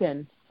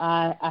token,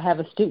 I have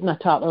a student I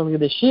taught earlier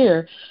this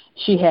year.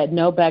 She had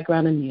no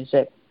background in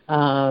music.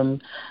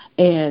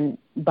 And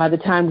by the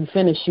time we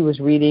finished, she was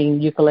reading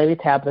ukulele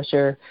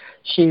tablature.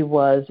 She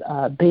was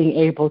being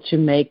able to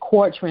make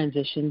chord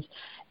transitions.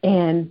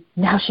 And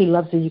now she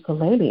loves the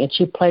ukulele, and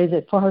she plays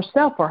it for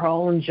herself, for her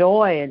own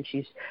joy, and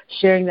she's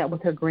sharing that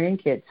with her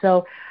grandkids.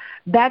 So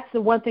that's the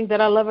one thing that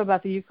I love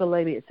about the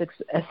ukulele. It's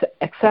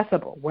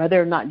accessible,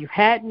 whether or not you've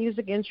had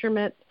music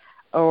instrument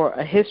or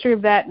a history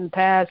of that in the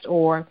past,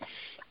 or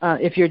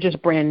if you're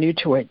just brand new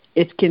to it,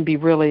 it can be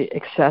really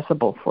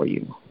accessible for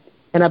you.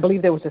 And I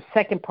believe there was a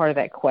second part of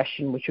that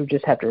question, which you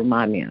just have to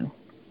remind me of.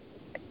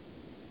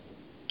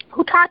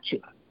 Who taught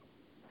you?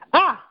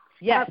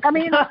 Yes.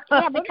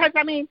 Because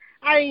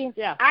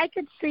I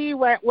could see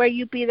where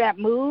you'd be that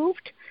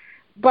moved,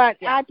 but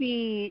yeah. I'd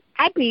be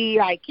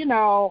like,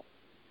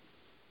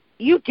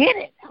 you did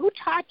it. Who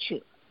taught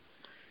you?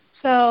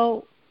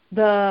 So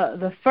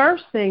the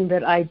first thing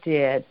that I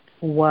did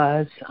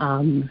was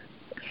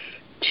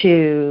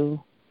to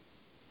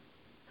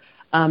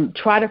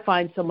try to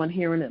find someone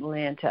here in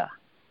Atlanta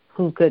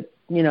who could,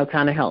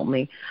 kind of help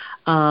me.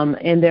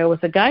 And there was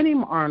a guy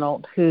named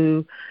Arnold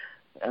who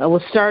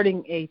was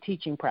starting a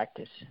teaching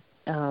practice.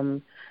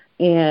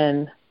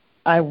 And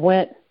I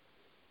went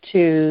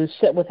to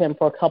sit with him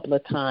for a couple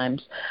of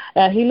times.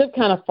 He lived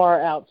kind of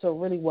far out, so it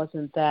really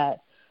wasn't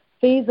that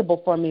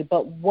feasible for me.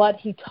 But what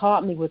he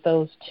taught me with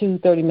those 2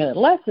 30-minute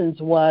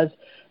lessons was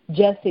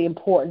just the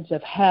importance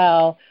of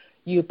how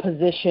you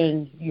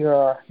position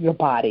your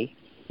body.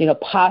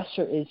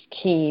 Posture is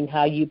key,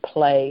 how you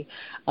play,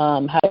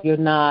 how you're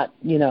not,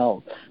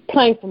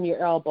 playing from your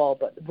elbow,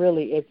 but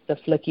really it's the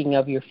flicking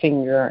of your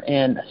finger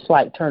and a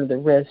slight turn of the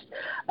wrist,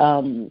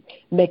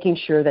 making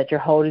sure that you're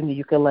holding the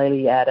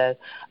ukulele at a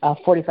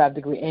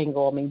 45-degree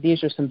angle. I mean,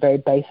 these are some very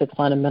basic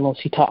fundamentals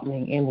he taught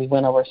me, and we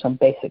went over some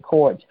basic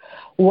chords.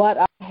 What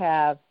I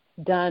have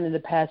done in the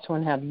past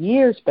 2.5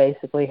 years,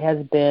 basically, has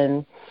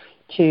been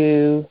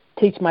to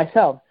teach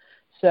myself.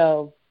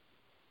 So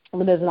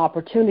when there's an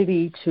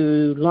opportunity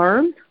to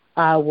learn,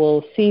 I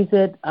will seize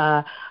it.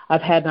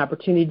 I've had an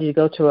opportunity to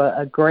go to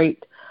a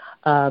great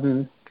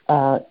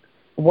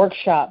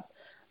workshop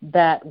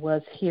that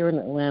was here in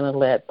Atlanta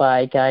led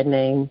by a guy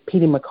named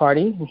Petey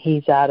McCarty.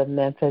 He's out of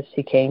Memphis.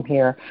 He came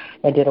here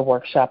and did a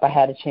workshop. I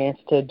had a chance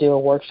to do a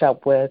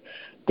workshop with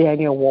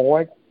Daniel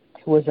Ward,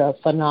 who was a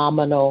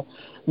phenomenal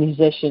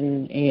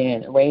musician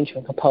and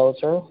arrangement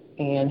composer,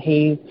 and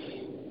he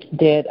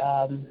did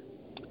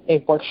a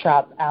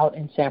workshop out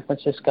in San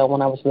Francisco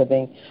when I was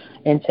living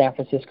in San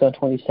Francisco in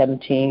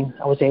 2017.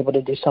 I was able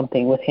to do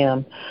something with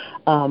him.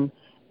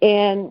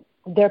 And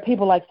there are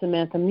people like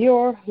Samantha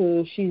Muir,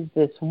 who she's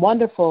this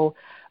wonderful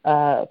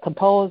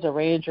composer,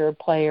 arranger,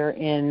 player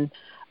in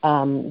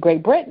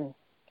Great Britain,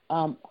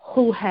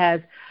 who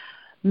has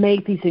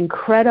made these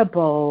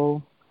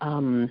incredible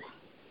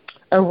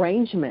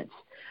arrangements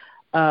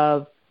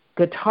of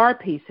guitar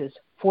pieces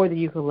for the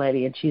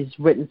ukulele, and she's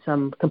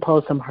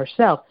composed some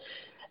herself.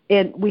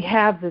 And we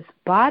have this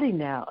body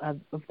now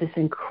of this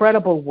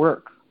incredible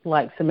work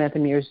like Samantha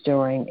Muir's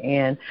doing,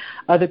 and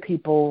other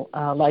people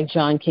like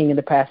John King in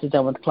the past has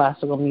done with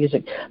classical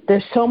music.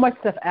 There's so much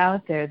stuff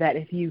out there that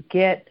if you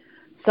get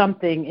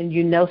something and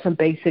you know some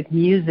basic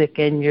music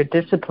and your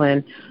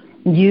discipline,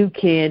 you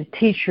can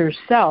teach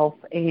yourself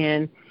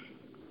and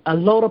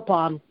load up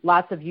on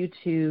lots of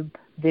YouTube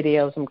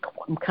videos.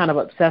 I'm kind of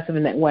obsessive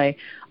in that way.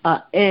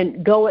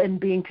 And go and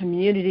be in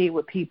community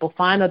with people,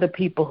 find other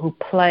people who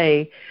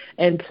play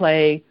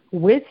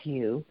with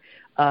you.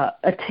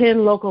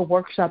 Attend local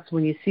workshops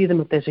when you see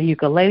them. If there's a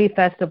ukulele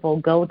festival,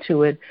 go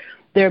to it.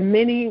 There are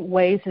many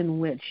ways in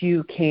which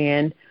you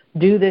can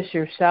do this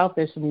yourself.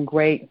 There's some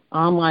great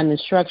online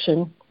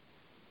instruction.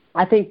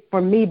 I think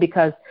for me,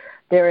 because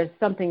there is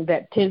something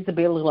that tends to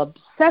be a little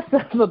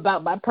obsessive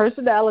about my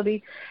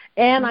personality,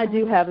 and I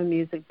do have a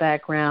music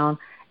background,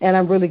 and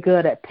I'm really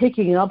good at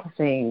picking up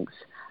things,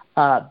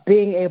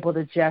 being able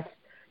to just,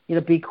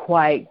 be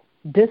quite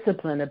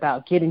disciplined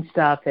about getting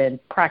stuff and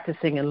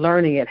practicing and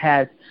learning it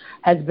has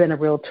been a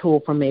real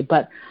tool for me.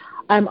 But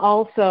I'm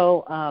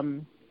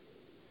also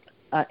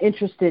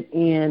interested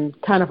in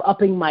kind of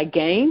upping my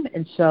game.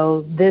 And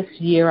so this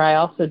year I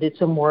also did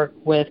some work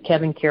with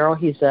Kevin Carroll.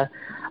 He's a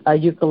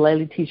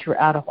ukulele teacher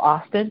out of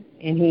Austin,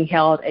 and he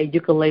held a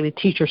ukulele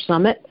teacher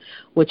summit,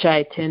 which I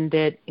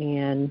attended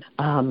in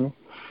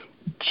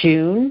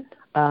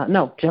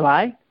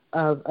July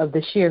of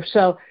this year.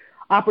 So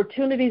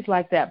opportunities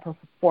like that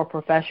for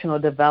professional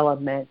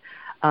development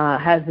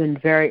has been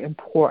very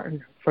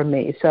important for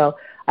me. So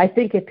I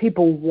think if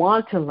people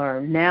want to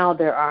learn, now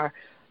there are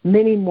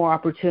many more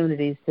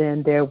opportunities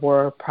than there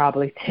were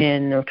probably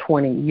 10 or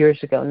 20 years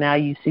ago. Now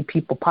you see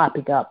people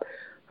popping up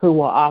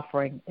who are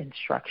offering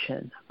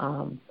instruction.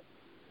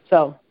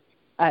 So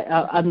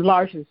I'm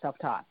largely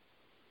self-taught.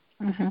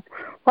 Mm-hmm.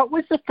 What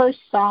was the first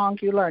song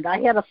you learned? I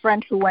had a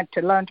friend who went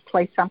to learn to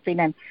play something,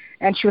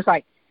 and she was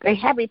like, they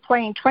had me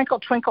playing Twinkle,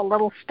 Twinkle,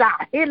 Little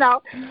Star.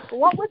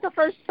 What was the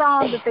first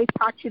song that they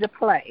taught you to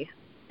play?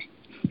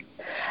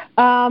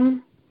 I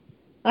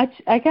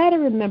got to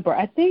remember.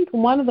 I think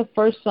one of the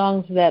first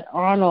songs that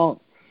Arnold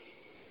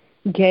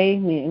gave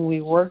me and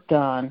we worked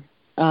on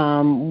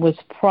was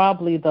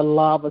probably the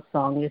Lava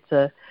Song.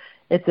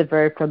 It's a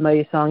very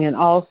familiar song, and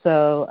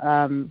also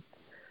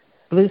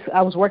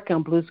I was working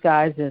on Blue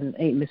Skies and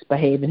Ain't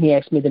Misbehaved, and he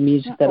asked me the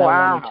music that I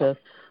wanted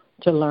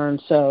to learn.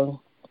 So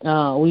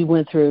we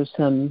went through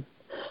some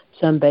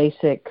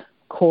basic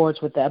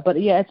chords with that. But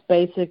yeah, it's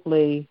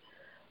basically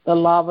the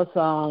Lava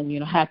Song.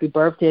 Happy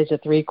Birthday is a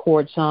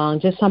 3-chord song.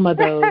 Just some of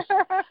those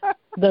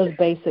those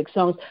basic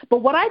songs.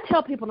 But what I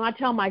tell people, and I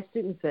tell my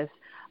students this,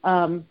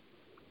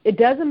 it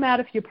doesn't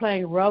matter if you're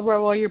playing Row,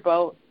 Row Your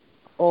Boat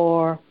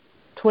or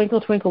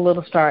Twinkle, Twinkle,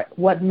 Little Star.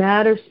 What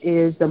matters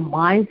is the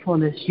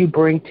mindfulness you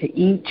bring to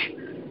each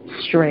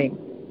string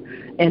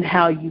and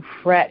how you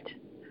fret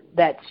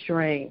that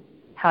string,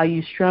 how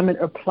you strum it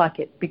or pluck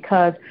it.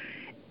 Because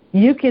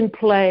you can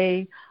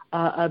play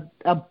a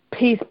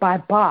piece by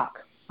Bach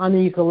on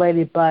the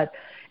ukulele, but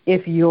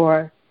if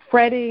you're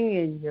fretting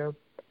and you're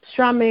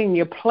strumming,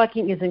 your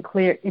plucking isn't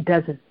clear, it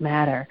doesn't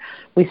matter.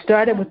 We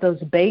started with those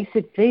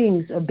basic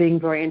things of being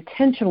very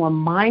intentional and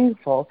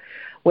mindful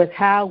with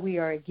how we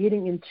are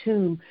getting in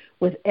tune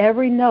with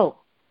every note,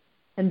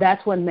 and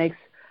that's what makes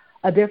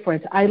a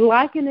difference. I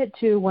liken it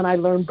to when I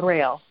learned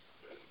Braille.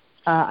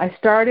 I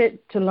started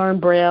to learn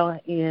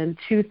Braille in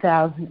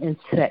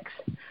 2006,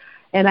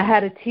 and I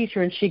had a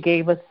teacher, and she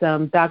gave us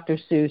some Dr.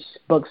 Seuss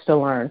books to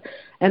learn,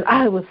 and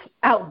I was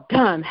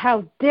outdone.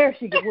 How dare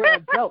she get we're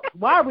adults?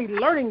 Why are we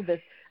learning this?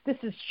 This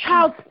is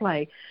child's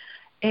play.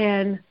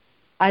 And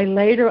I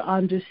later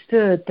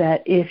understood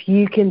that if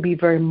you can be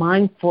very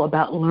mindful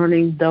about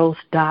learning those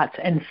dots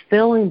and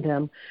feeling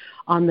them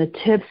on the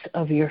tips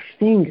of your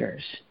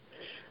fingers,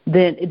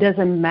 then it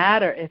doesn't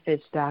matter if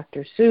it's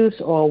Dr.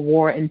 Seuss or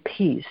War and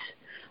Peace.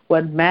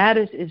 What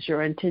matters is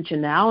your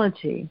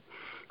intentionality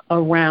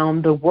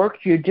around the work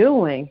you're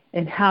doing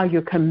and how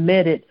you're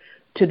committed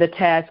to the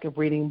task of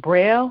reading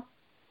Braille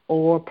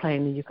or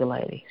playing the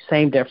ukulele.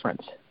 Same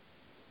difference.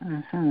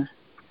 Mm-hmm.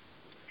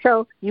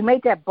 So you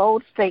made that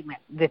bold statement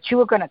that you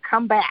were going to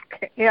come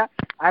back. Yeah,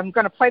 I'm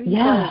going to play the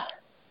ukulele.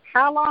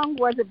 How long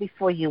was it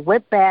before you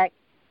went back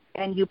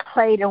and you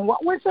played, and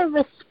what was the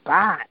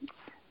response?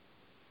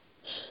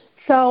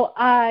 So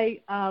I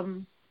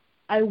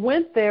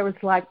went there. It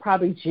was like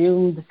probably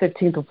June the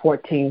 15th or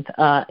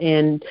 14th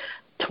in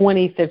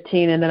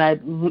 2015, and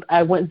then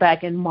I went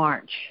back in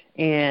March,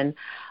 and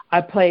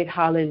I played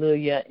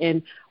Hallelujah.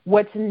 And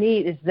what's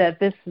neat is that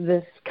this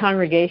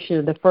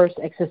congregation, the first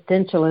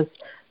existentialist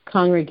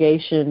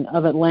congregation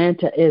of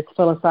Atlanta, is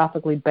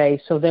philosophically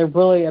based. So they're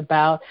really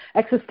about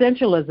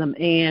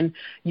existentialism and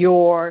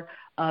your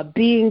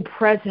being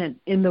present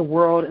in the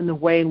world in the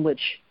way in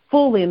which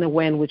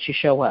you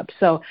show up.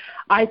 So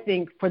I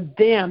think for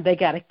them, they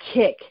got a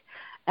kick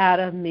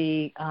out of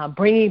me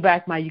bringing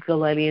back my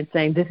ukulele and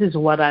saying, this is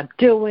what I'm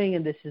doing,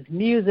 and this is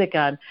music.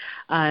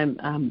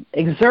 I'm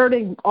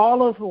exerting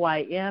all of who I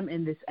am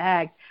in this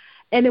act.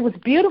 And it was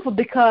beautiful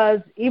because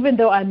even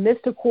though I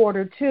missed a chord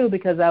or two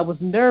because I was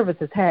nervous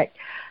as heck,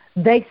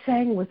 they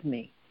sang with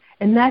me.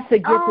 And that's the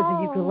gift of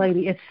the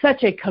ukulele. It's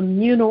such a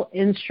communal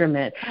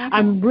instrument.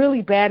 I'm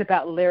really bad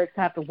about lyrics.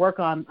 I have to work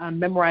on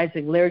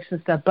memorizing lyrics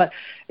and stuff. But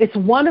it's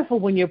wonderful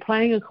when you're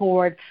playing a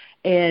chord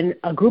and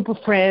a group of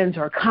friends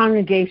or a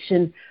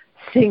congregation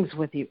sings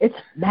with you. It's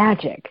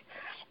magic.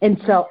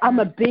 And so I'm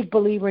a big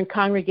believer in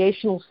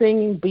congregational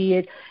singing, be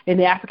it in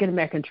the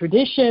African-American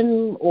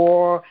tradition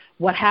or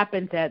what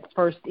happens at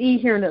First E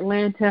here in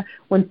Atlanta.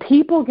 When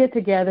people get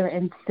together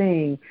and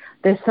sing,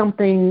 there's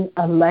something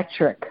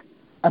electric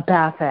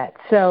about that.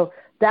 So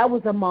that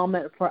was a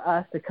moment for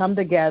us to come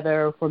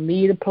together, for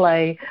me to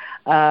play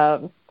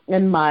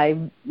in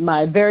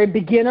my very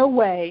beginner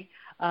way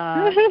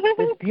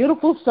this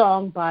beautiful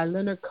song by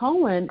Leonard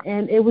Cohen,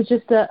 and it was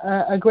just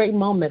a great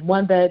moment,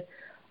 one that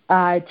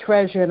I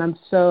treasure, and I'm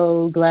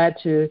so glad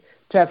to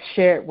have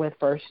shared with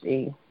First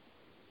E.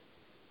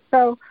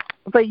 So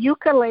the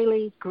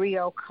Ukulele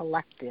Griot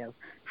Collective,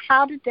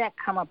 how did that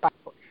come about?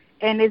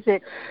 And is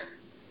it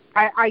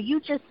are you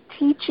just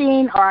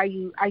teaching, or are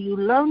you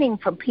learning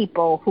from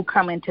people who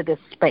come into this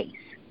space?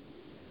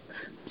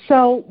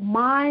 So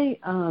my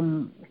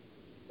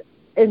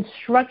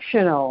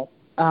instructional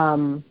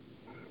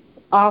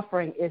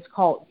offering is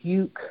called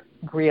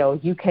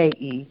Griot,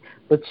 UKE,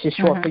 which is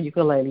short for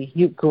ukulele,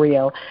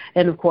 Griot.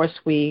 And, of course,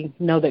 we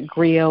know that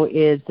Griot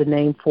is the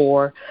name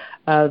for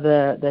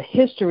the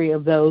history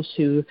of those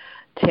who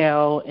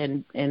tell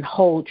and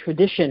hold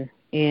tradition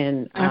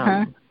in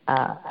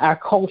our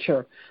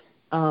culture.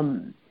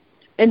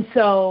 And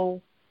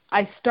so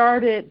I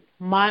started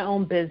my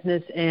own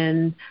business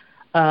and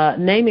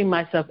naming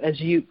myself as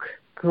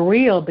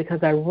Griot because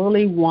I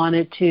really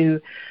wanted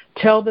to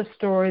tell the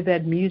story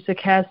that music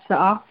has to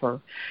offer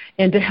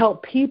and to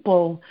help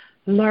people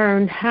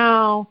learn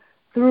how,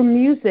 through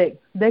music,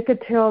 they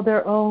could tell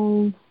their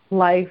own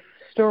life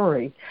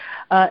story.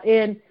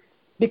 And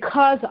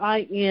because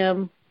I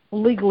am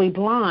legally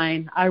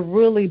blind, I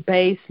really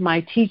base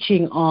my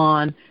teaching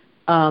on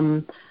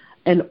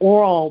an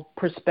oral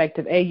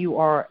perspective,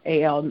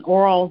 A-U-R-A-L, an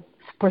oral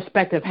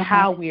perspective,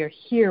 how we are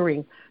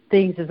hearing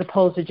things as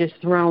opposed to just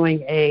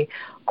throwing a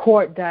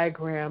chord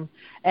diagram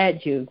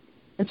at you.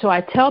 And so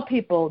I tell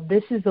people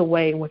this is the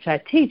way in which I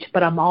teach,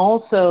 but I'm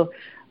also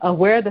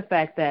aware of the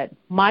fact that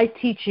my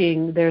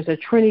teaching, there's a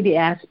Trinity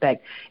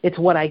aspect. It's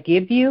what I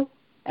give you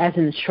as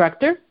an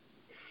instructor.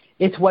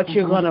 It's what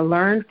you're going to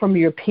learn from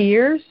your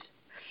peers.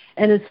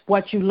 And it's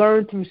what you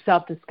learn through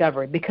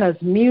self-discovery, because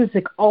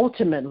music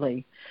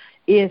ultimately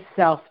is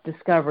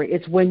self-discovery.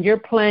 It's when you're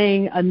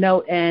playing a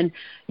note and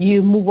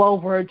you move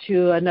over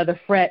to another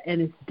fret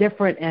and it's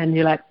different and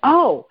you're like,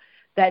 oh,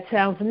 that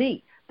sounds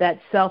neat. That's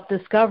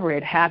self-discovery.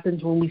 It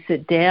happens when we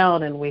sit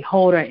down and we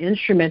hold our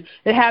instrument.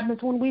 It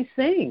happens when we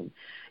sing,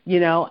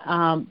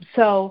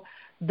 So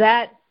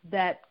that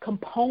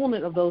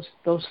component of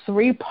those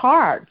three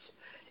parts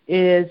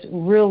is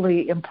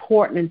really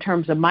important in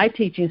terms of my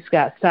teaching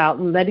style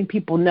and letting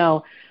people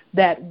know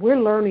that we're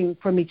learning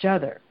from each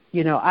other.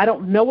 I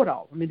don't know it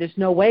all. I mean, there's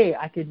no way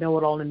I could know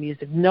it all in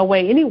music. No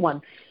way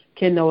anyone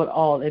can know it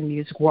all in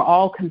music. We're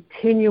all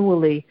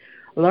continually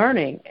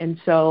learning. And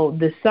so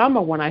this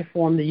summer when I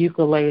formed the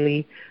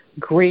Ukulele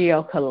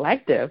Griot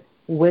Collective,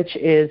 which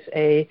is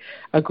a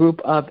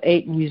group of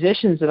 8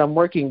 musicians that I'm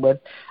working with,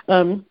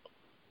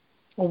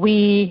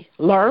 we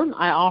learn.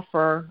 I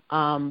offer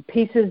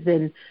pieces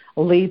and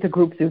lead the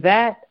group through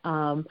that.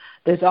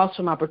 There's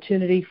also an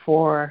opportunity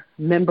for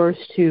members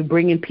to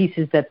bring in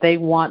pieces that they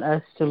want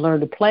us to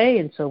learn to play,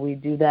 and so we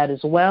do that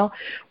as well.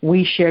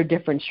 We share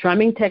different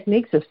strumming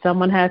techniques. If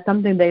someone has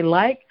something they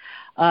like,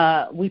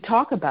 we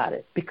talk about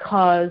it,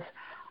 because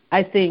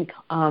I think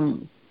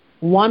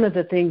one of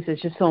the things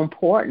that's just so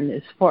important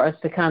is for us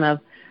to kind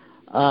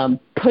of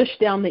push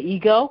down the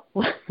ego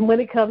when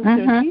it comes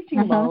to a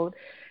teaching mode,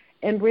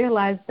 and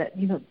realize that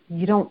you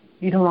don't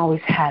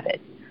always have it.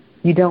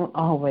 You don't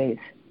always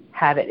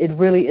have it. It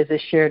really is a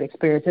shared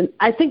experience, and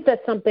I think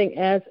that's something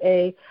as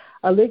a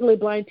legally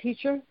blind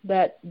teacher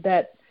that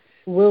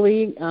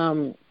really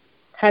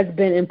has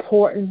been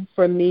important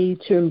for me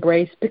to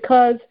embrace,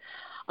 because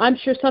I'm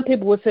sure some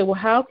people would say, well,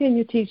 how can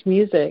you teach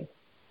music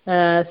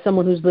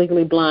someone who's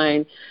legally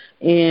blind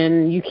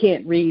and you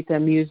can't read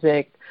the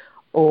music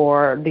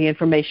or the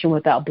information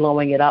without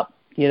blowing it up,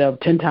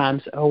 10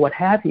 times or what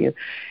have you?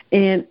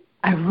 And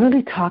I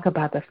really talk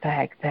about the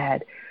fact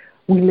that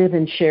we live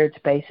in shared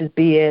spaces,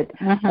 be it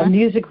a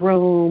music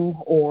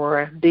room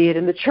or be it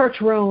in the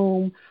church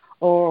room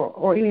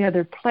or any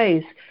other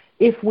place.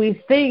 If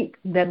we think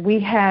that we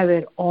have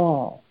it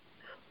all,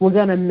 we're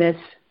going to miss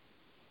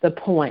the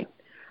point,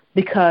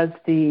 because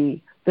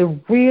the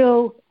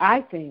real,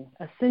 I think,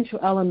 essential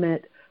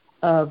element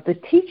of the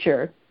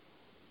teacher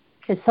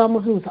is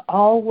someone who's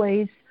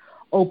always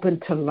open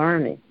to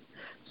learning.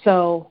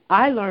 So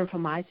I learn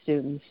from my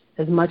students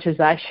as much as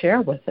I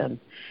share with them,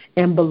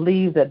 and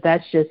believe that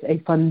that's just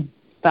a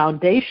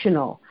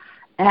foundational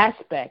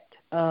aspect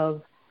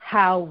of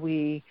how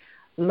we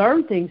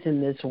learn things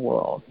in this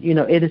world. You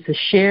know, it is a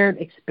shared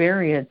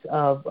experience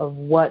of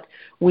what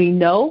we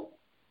know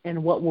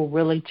and what we're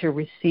willing to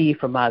receive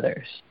from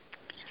others.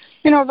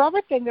 You know, the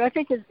other thing that I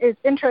think is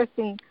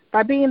interesting,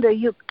 by being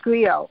the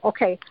griot,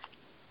 okay,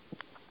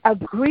 a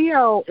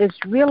griot is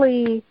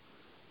really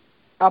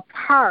a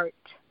part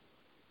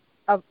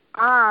of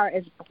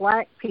as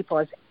Black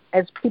people,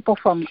 as people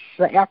from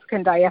the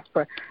African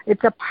diaspora.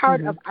 It's a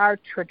part of our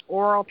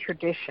oral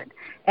tradition.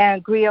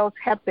 And griots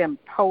have been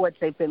poets,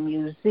 they've been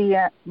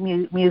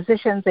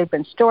musicians, they've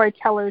been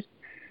storytellers.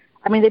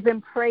 I mean, they've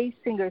been praise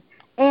singers.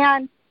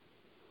 And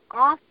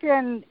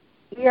often,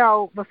 you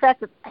know, the fact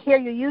that here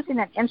you're using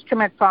an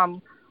instrument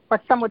from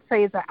what some would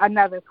say is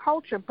another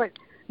culture, but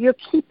you're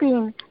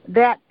keeping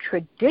that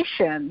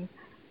tradition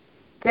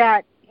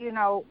that, you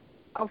know,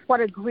 of what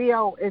a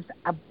griot is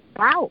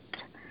about.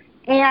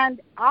 And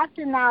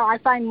often now I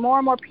find more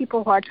and more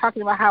people who are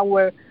talking about how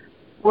we're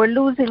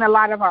losing a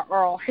lot of our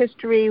oral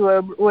history.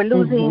 We're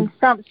losing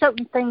some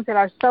certain things that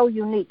are so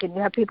unique. And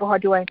you have people who are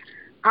doing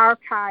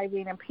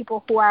archiving and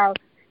people who are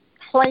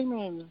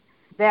claiming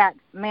that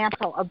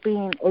mantle of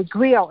being a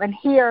griot. And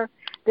here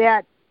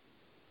that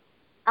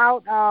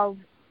out of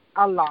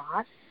a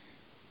loss,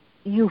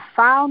 you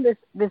found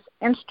this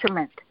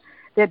instrument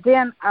that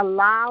then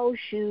allows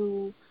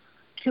you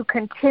to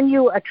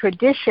continue a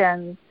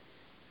tradition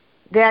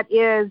that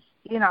is,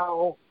 you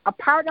know, a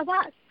part of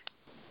us.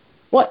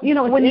 Well, you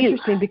know, it's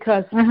interesting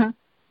because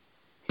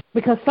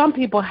some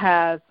people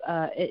have,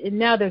 and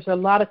now there's a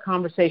lot of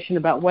conversation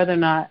about whether or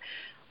not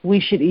we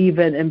should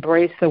even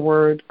embrace the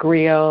word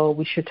griot.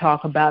 We should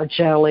talk about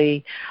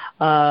jelly,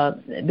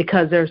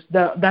 because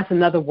that's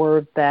another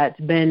word that's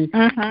been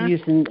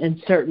used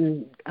in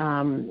certain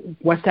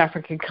West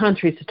African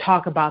countries to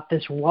talk about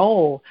this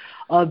role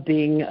of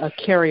being a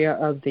carrier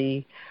of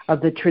the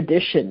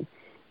tradition.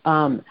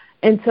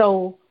 And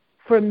so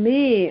for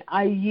me,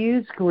 I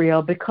use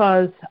griot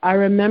because I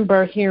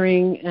remember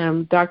hearing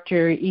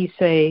Dr.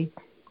 Isai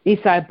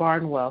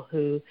Barnwell,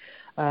 who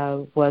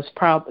is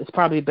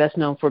probably best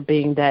known for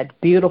being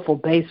that beautiful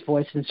bass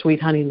voice in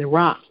Sweet Honey in the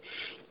Rock.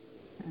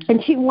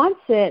 And she once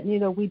said, you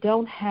know, we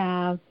don't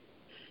have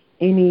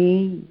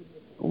the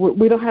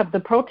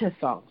protest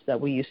songs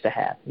that we used to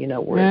have. You know,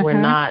 we're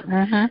not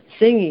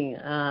singing.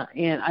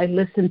 And I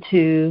listen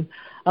to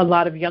a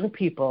lot of young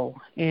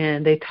people,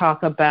 and they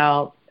talk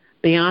about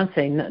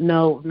Beyonce,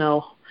 no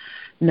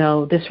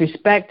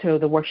disrespect to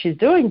the work she's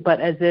doing, but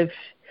as if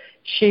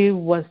she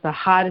was the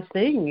hottest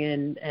thing,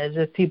 and as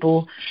if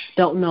people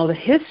don't know the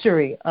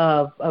history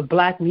of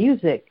Black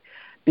music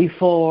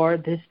before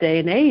this day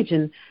and age,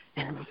 and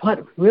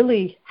what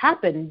really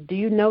happened. Do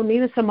you know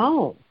Nina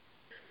Simone?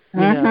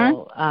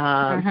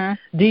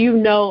 Do you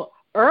know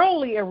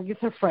early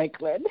Aretha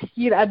Franklin?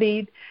 You know, I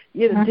mean,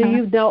 you know, do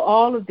you know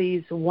all of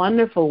these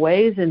wonderful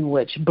ways in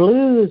which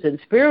blues and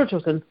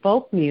spirituals and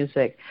folk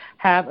music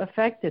have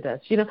affected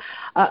us? You know,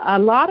 a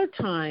lot of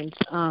times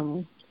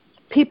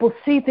people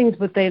see things,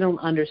 but they don't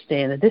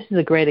understand it. This is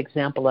a great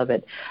example of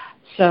it.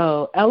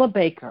 So Ella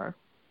Baker,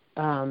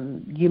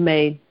 you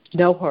may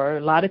know her.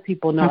 A lot of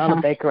people know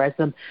Ella Baker as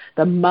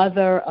the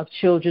mother of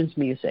children's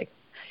music.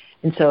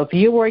 And so if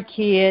you were a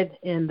kid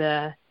in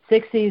the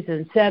 60s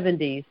and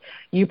 70s,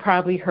 you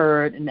probably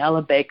heard an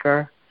Ella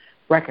Baker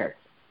record.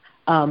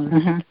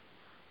 I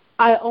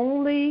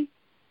only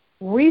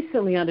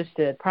recently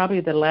understood,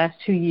 probably the last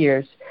 2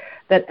 years,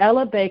 that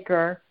Ella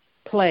Baker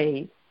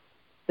played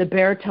the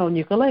baritone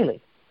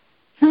ukulele.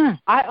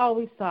 I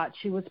always thought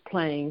she was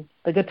playing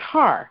the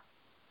guitar,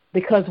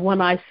 because when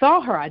I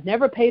saw her, I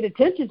never paid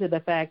attention to the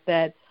fact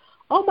that,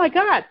 oh my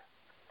God,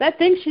 that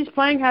thing she's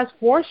playing has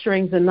 4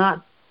 strings and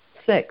not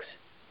 6.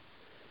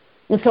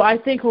 And so I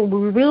think when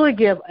we really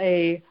give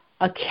a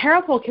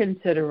careful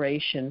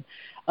consideration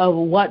of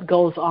what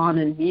goes on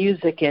in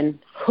music and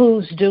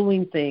who's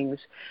doing things,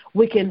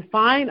 we can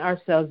find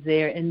ourselves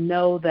there and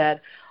know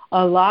that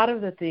a lot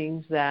of the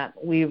things that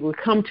we will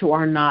come to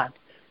are not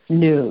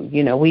new.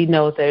 You know, we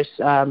know there's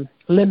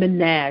Lemon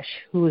Nash,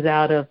 who's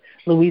out of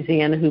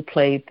Louisiana, who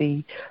played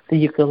the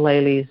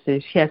ukuleles.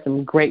 She has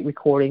some great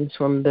recordings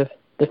from the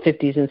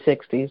 50s and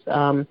 60s.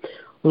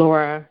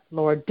 Laura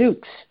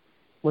Dukes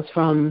was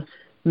from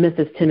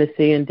Memphis,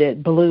 Tennessee, and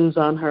did blues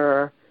on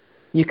her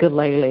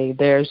ukulele.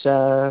 There's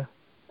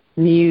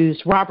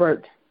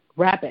Robert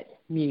Rabbit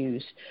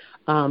Muse,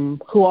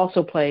 who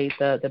also played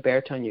the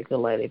baritone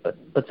ukulele,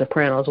 but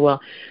soprano as well.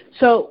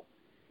 So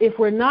if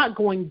we're not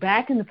going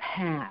back in the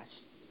past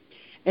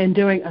and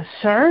doing a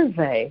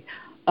survey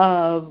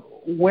of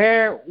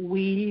where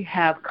we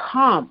have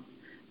come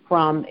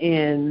from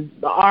in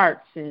the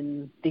arts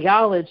and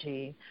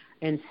theology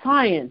and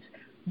science,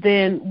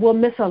 then we'll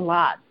miss a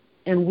lot,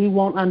 and we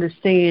won't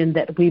understand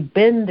that we've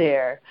been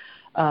there.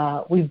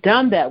 We've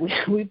done that.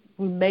 We've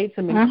made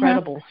some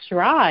incredible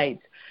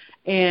strides.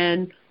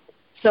 And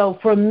so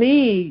for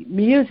me,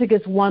 music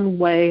is one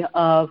way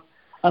of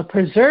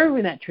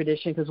preserving that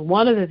tradition, because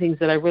one of the things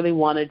that I really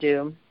want to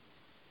do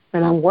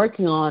and I'm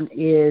working on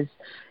is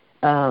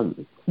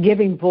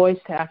giving voice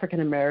to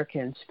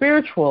African-American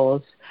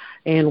spirituals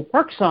and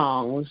work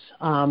songs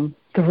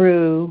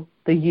through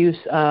the use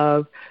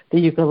of the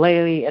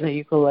ukulele and a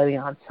ukulele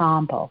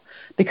ensemble.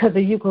 Because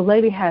the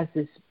ukulele has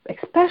this,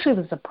 especially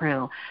the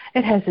soprano,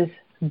 it has this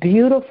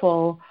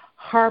beautiful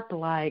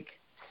harp-like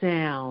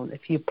sound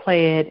if you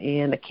play it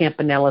in a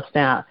campanella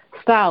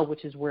style,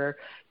 which is where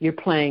you're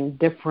playing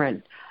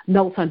different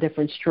notes on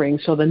different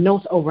strings, so the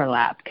notes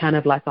overlap, kind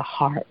of like a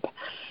harp.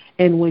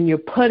 And when you're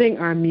putting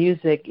our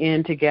music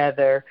in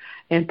together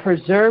and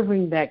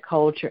preserving that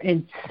culture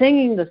and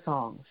singing the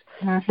songs,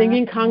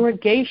 singing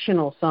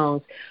congregational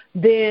songs,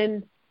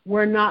 then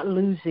we're not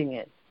losing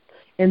it.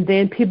 And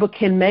then people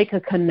can make a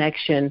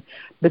connection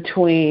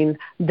between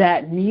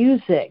that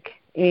music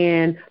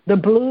and the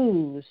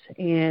blues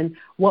and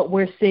what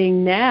we're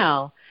seeing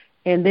now.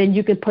 And then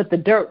you can put the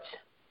dirt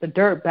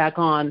back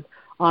on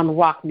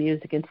rock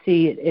music and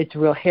see its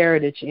real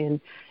heritage in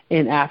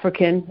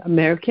African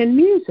American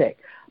music.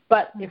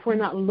 But if we're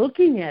not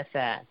looking at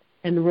that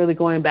and really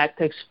going back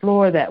to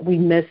explore that, we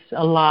miss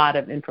a lot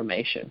of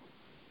information.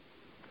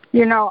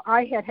 You know,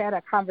 I had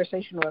a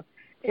conversation with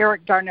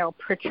Eric Darnell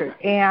Pritchard,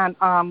 and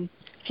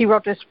he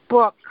wrote this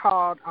book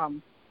called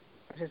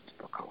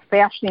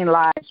Fashioning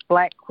Lives,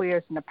 Black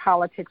Queers and the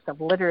Politics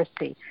of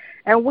Literacy.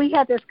 And we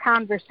had this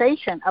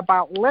conversation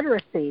about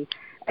literacy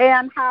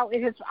and how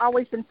it has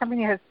always been something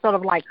that has sort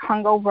of like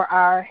hung over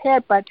our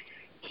head, but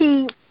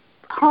he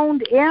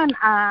honed in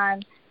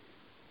on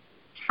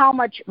how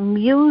much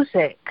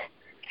music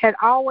had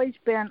always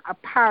been a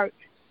part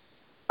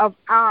of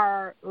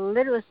our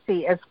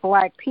literacy as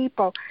Black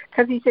people,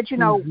 because he said, you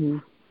know,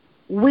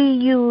 we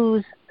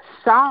use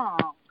song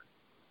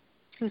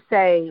to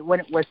say when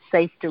it was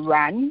safe to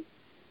run,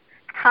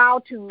 how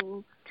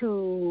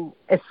to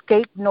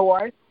escape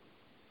north,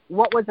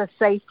 what was a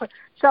safe.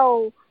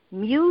 So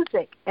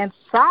music and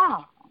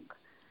song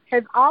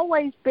has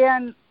always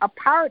been a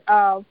part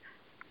of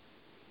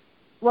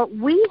what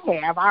we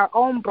have, our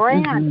own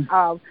brand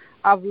of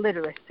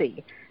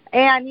literacy.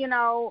 And, you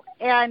know,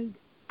 and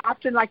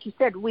often, like you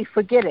said, we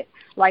forget it.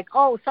 Like,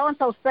 oh,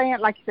 so-and-so saying,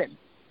 like you said,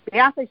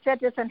 Beyonce said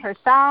this in her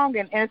song,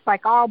 and it's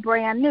like all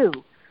brand new.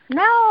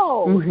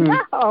 No.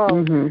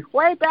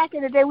 Way back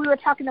in the day, we were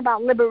talking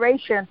about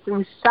liberation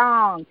through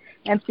song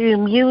and through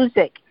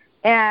music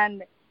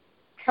and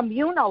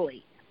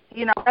communally.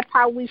 You know, that's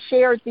how we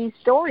shared these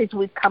stories.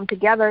 We'd come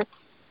together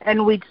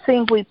and we'd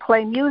sing, we'd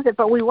play music,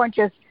 but we weren't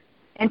just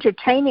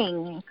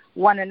entertaining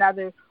one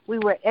another. We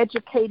were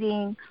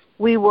educating.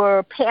 We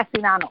were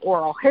passing on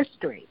oral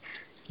history.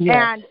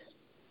 Yes.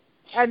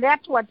 And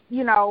that's what,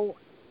 you know,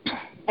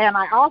 and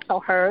I also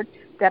heard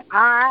that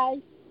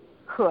I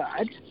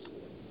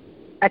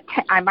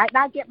might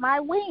not get my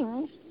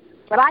wings,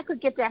 but I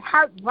could get that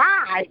heart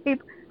vibe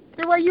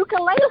through a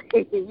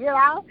ukulele, you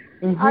know?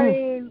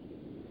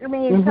 I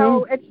mean,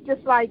 so it's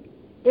just like,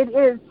 it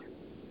is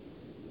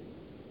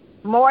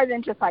more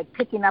than just like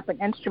picking up an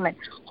instrument,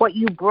 what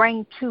you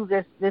bring to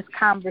this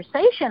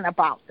conversation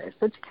about this.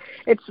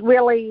 It's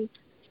really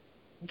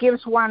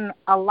gives one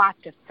a lot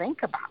to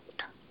think about.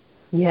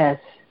 Yes.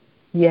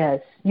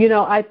 You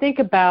know, I think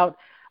about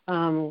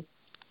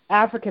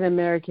African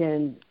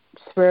American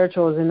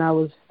spirituals, and I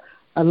was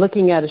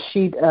looking at a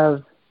sheet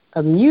of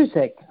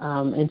music,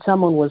 and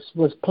someone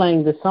was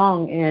playing the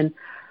song, and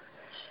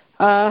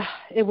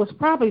it was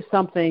probably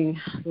something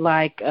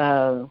like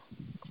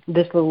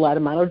This Little Light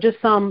of Mine, or just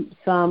some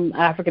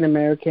African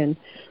American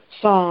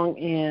song,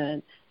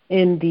 and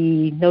in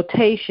the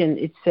notation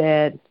it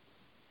said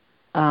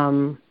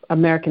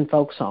American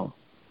folk song.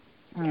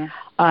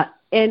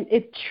 And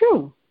it's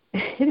true.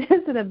 It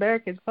is an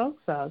American folk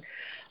song.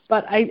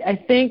 But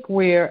I think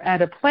we're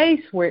at a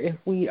place where if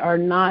we are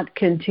not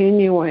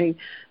continuing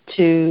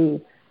to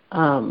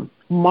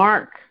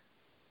mark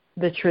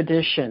the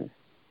tradition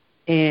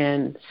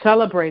and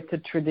celebrate the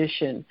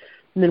tradition,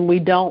 then we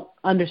don't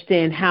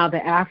understand how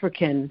the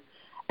African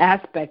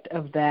aspect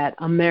of that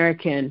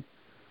American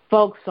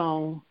folk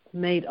song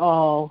made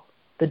all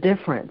the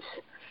difference.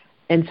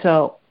 And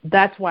so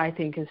that's why I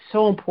think it's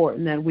so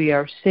important that we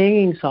are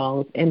singing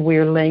songs and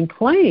we're laying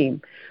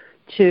claim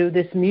to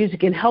this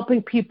music and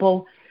helping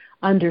people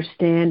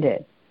understand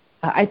it.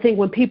 I think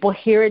when people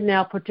hear it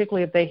now,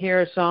 particularly if they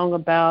hear a song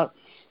about,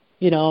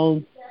 you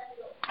know,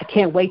 I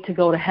can't wait to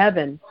go to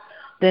heaven,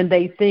 then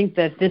they think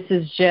that this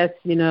is just,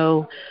 you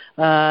know,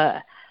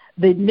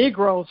 the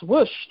Negro's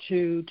wish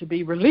to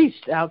be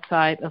released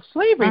outside of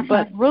slavery,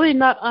 but really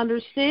not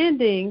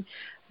understanding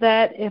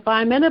that if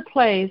I'm in a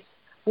place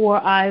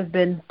or I've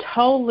been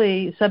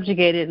totally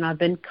subjugated and I've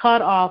been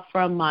cut off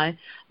from my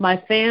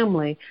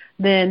family,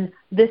 then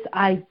this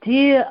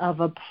idea of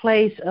a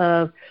place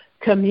of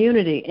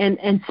community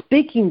and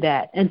speaking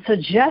that and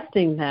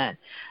suggesting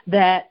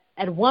that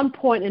at one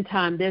point in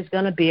time there's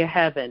going to be a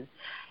heaven,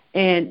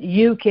 and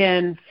you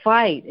can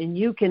fight and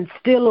you can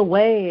steal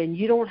away and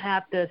you don't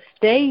have to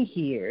stay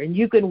here, and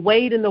you can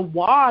wade in the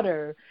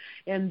water,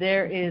 and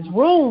there is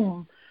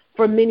room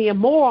for many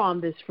more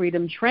on this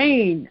freedom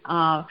train,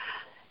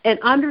 and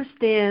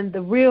understand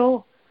the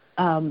real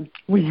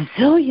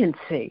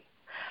resiliency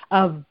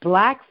of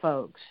Black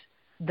folks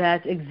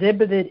that's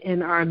exhibited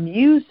in our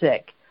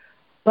music.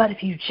 But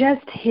if you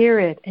just hear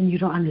it and you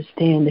don't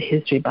understand the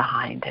history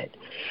behind it,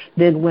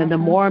 then when the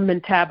Mormon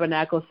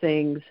Tabernacle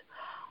sings,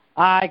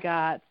 I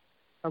got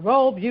a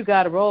robe, you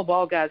got a robe,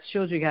 all God's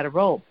children got a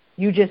robe,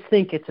 you just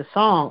think it's a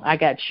song. I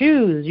got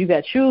shoes, you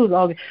got shoes,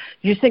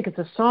 you just think it's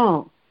a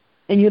song,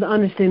 and you don't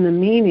understand the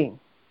meaning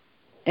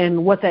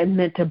and what that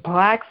meant to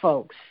Black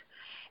folks,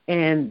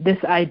 and this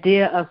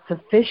idea of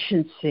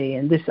sufficiency,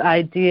 and this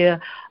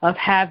idea of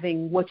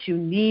having what you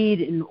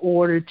need in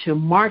order to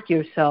mark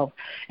yourself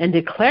and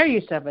declare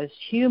yourself as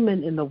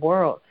human in the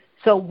world.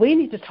 So we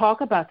need to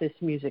talk about this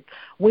music.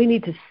 We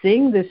need to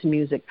sing this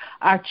music.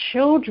 Our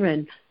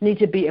children need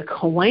to be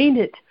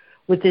acquainted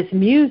with this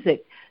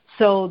music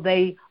so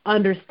they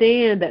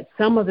understand that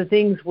some of the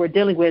things we're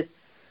dealing with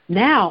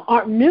now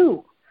aren't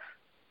new.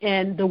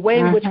 And the way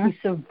in which we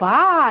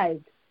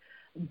survived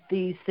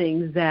these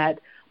things that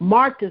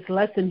marked us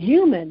less than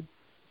human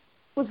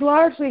was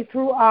largely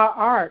through our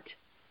art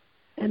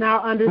and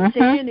our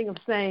understanding of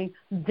saying,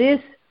 this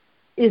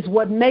is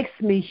what makes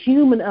me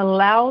human,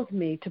 allows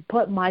me to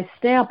put my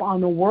stamp on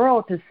the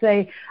world to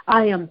say,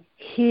 I am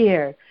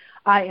here,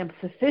 I am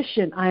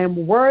sufficient, I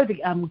am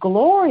worthy, I'm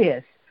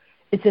glorious.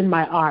 It's in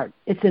my art,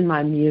 it's in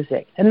my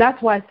music. And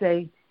that's why I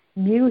say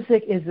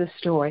music is the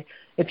story.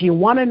 If you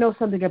want to know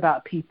something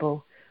about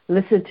people,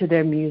 listen to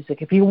their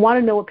music. If you want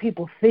to know what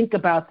people think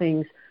about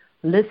things,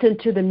 listen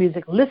to the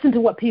music. Listen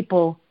to what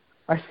people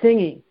are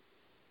singing.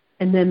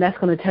 And then that's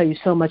going to tell you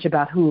so much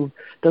about who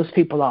those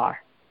people are.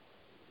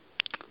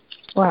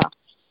 Well,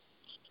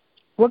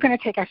 we're going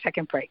to take our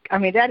second break. I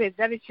mean, that is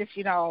just,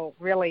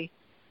 really,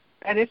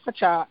 that is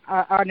such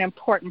an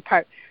important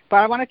part. But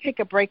I want to take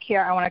a break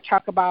here. I want to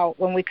talk about,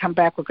 when we come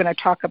back, we're going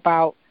to talk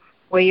about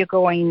where you're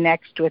going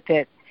next with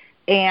it.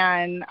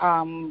 And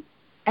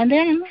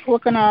then we're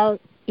going to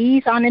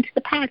ease on into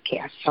the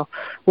podcast. So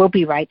we'll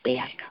be right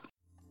back.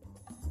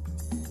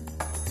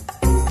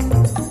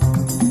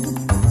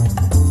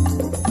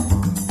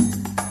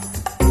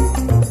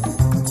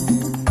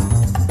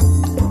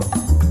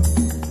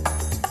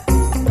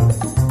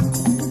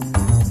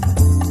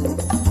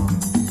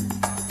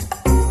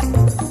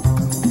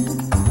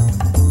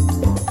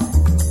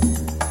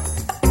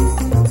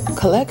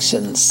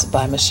 Collections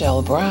by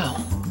Michelle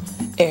Brown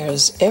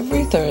airs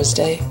every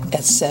Thursday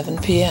at 7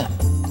 p.m.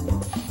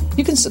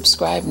 You can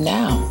subscribe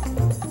now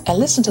and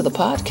listen to the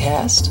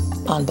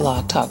podcast on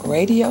Blog Talk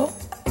Radio,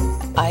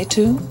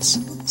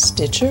 iTunes,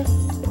 Stitcher,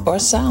 or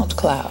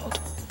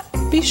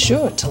SoundCloud. Be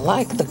sure to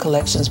like the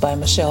Collections by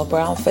Michelle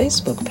Brown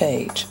Facebook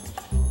page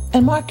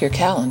and mark your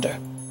calendar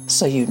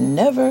so you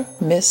never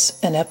miss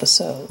an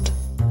episode.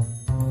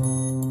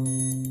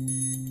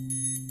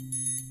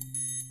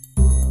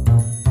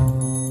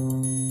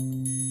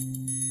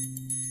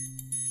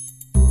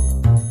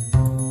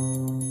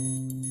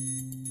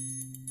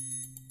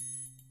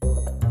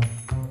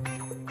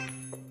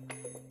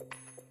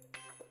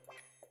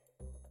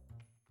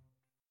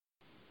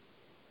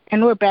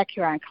 And we're back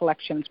here on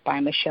Collections by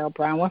Michelle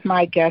Brown with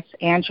my guest,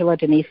 Angela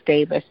Denise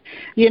Davis.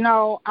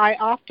 I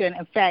often,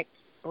 in fact,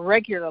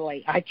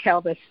 regularly, I tell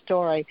this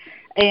story.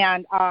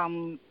 And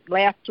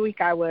last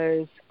week I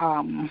was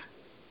on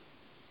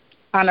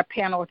a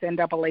panel with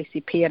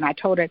NAACP, and I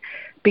told it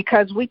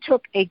because we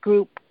took a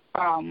group,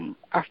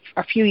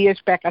 a few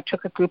years back, I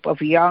took a group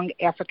of young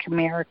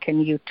African-American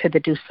youth to the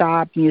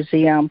Dusab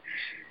Museum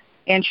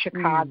in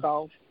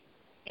Chicago.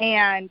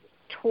 And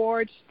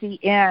towards the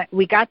end,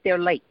 we got there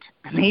late.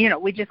 I mean,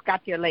 we just got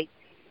there late.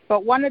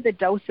 But one of the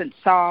docents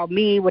saw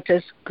me with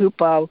this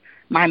group of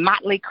my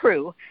motley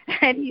crew,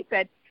 and he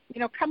said,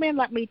 come in,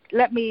 let me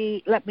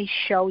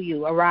show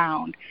you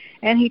around.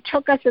 And he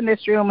took us in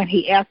this room, and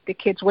he asked the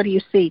kids, what do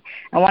you see?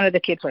 And one of the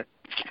kids went,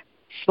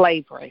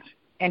 slavery.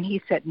 And he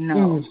said,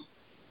 no,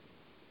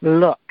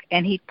 look.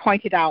 And he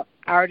pointed out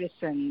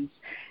artisans.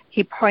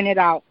 He pointed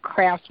out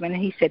craftsmen,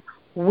 and he said,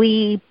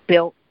 we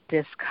built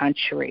this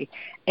country.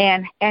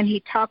 And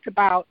he talked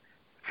about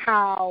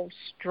how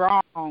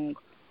strong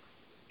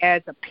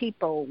as a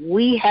people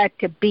we had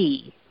to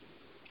be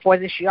for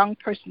this young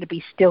person to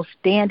be still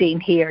standing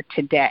here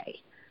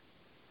today.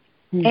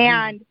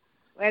 And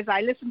as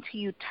I listened to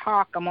you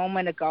talk a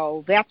moment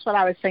ago, that's what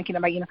I was thinking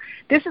about.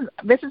 This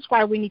is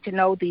why we need to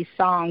know these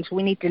songs.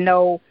 We need to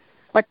know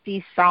what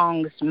these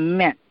songs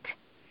meant,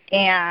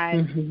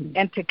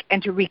 and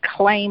to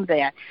reclaim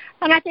that.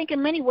 And I think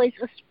in many ways,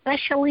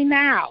 especially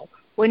now,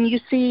 when you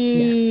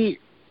see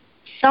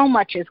so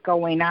much is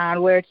going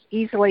on where it's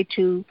easily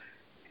to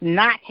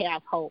not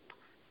have hope,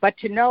 but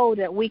to know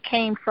that we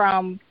came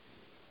from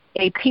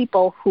a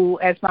people who,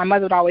 as my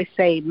mother would always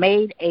say,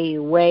 made a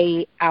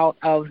way out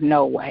of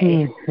no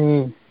way.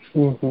 Mm-hmm.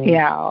 Mm-hmm.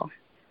 Yeah.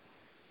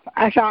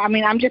 So, I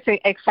mean, I'm just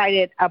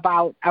excited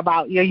about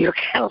your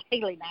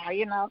ukulele now,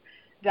 you know.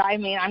 I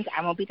mean, I'm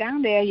going to be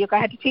down there. You're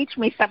going to have to teach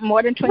me something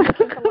more than Twinkle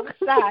Twinkle Little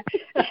Star.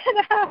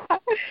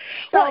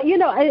 Well, you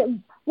know,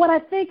 what I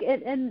think,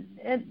 and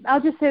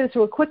I'll just say this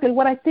real quickly,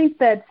 what I think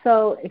that's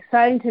so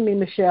exciting to me,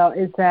 Michelle,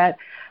 is that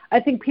I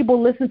think people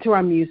listen to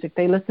our music.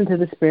 They listen to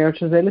the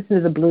spirituals. They listen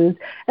to the blues,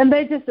 and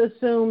they just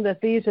assume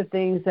that these are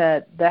things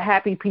that the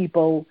happy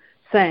people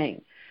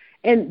sing.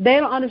 And they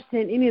don't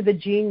understand any of the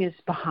genius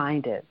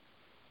behind it.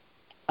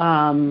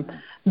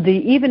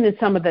 Even in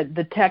some of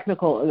the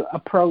technical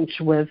approach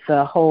with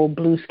the whole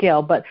blues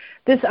scale, but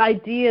this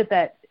idea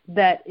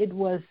that it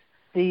was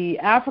the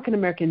African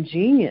American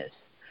genius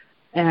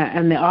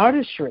and the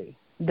artistry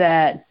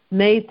that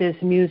made this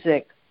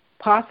music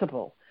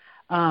possible.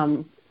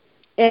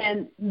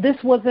 And this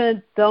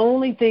wasn't the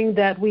only thing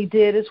that we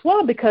did as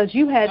well, because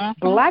you had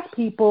black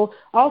people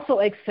also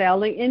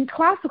excelling in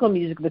classical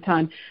music at the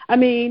time. I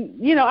mean,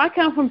 you know, I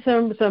come from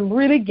some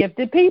really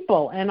gifted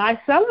people, and I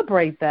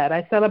celebrate that.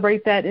 I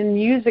celebrate that in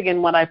music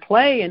and when I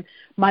play, and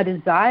my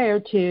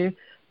desire to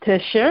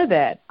share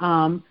that.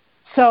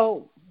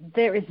 So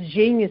there is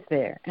genius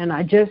there, and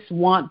I just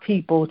want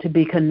people to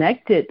be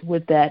connected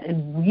with that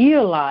and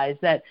realize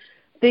that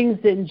things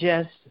didn't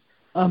just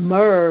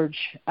emerge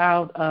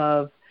out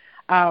of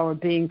our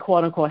being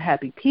quote-unquote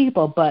happy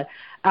people, but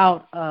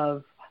out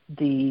of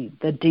the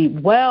deep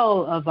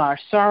well of our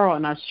sorrow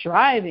and our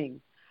striving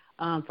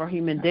for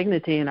human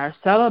dignity and our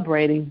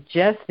celebrating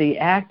just the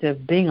act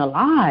of being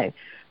alive,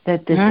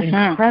 that this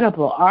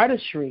incredible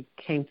artistry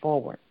came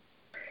forward.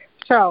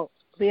 So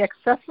the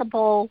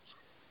accessible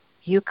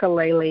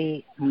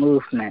ukulele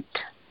movement.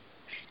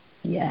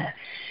 Yes.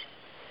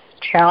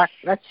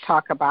 Let's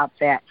talk about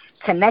that.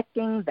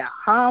 Connecting the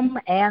hum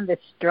and the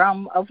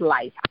strum of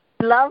life.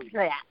 Love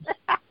that.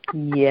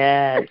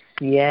 Yes.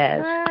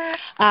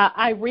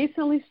 I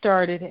recently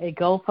started a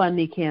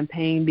GoFundMe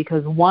campaign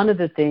because one of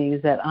the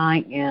things that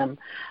I am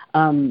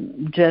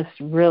just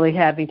really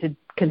having to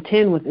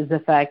contend with is the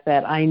fact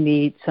that I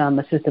need some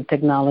assistive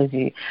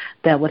technology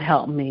that would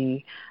help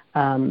me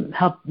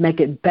help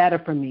make it better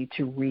for me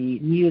to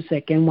read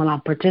music, and when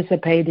I'm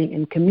participating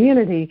in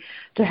community,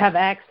 to have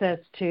access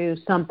to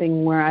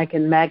something where I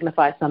can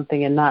magnify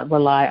something and not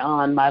rely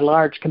on my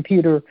large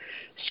computer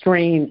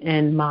screen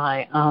and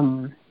my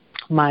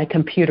my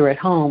computer at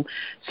home.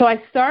 So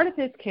I started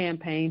this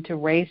campaign to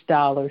raise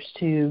dollars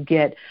to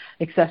get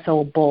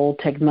accessible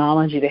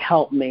technology to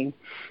help me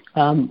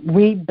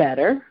read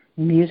better,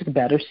 music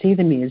better, see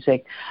the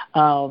music,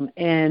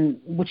 and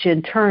which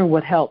in turn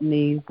would help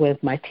me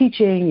with my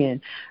teaching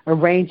and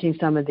arranging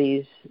some of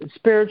these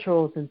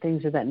spirituals and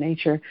things of that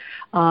nature.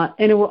 And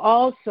it will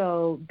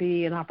also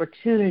be an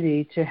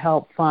opportunity to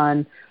help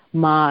fund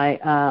my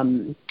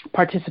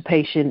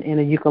participation in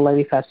a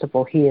ukulele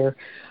festival here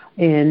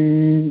at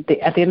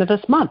the end of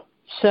this month.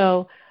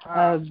 So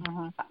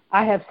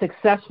I have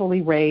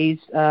successfully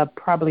raised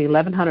probably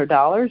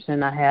 $1,100,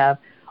 and I have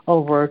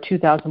over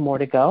 2,000 more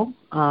to go.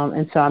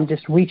 And so I'm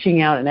just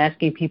reaching out and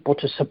asking people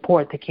to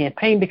support the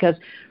campaign, because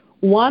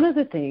one of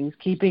the things,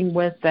 keeping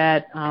with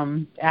that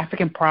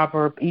African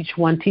proverb, each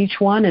one teach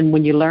one, and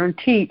when you learn,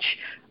 teach,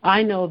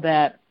 I know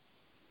that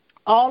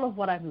all of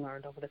what I've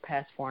learned over the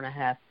past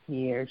 4.5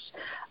 years,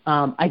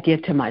 I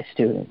give to my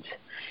students.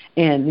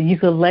 And the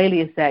ukulele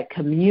is that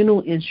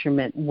communal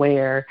instrument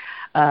where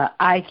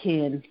I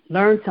can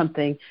learn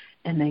something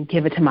and then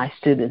give it to my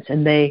students,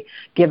 and they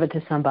give it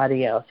to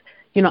somebody else.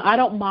 You know, I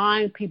don't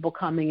mind people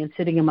coming and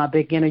sitting in my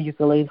beginner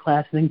ukulele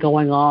class and then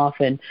going off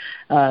and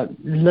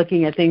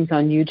looking at things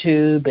on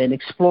YouTube and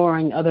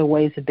exploring other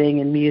ways of being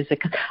in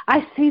music.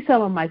 I see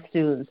some of my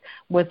students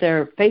with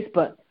their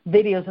Facebook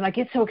videos, and I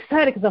get so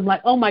excited because I'm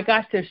like, oh, my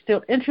gosh, they're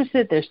still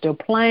interested. They're still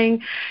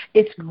playing.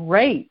 It's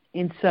great.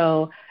 And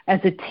so as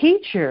a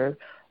teacher,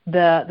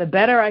 the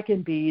better I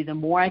can be, the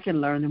more I can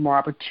learn, the more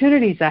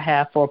opportunities I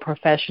have for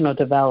professional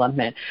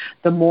development,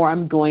 the more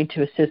I'm going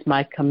to assist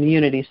my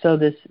community. So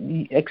this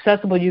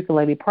Accessible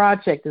Ukulele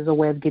Project is a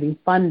way of getting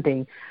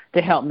funding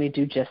to help me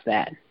do just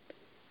that.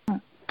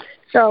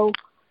 So,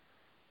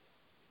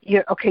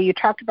 you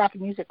talked about the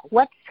music.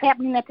 What's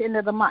happening at the end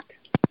of the month?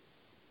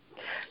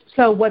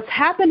 So what's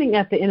happening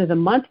at the end of the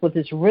month, which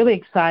is really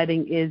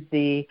exciting, is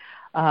the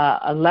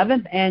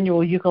 11th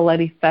Annual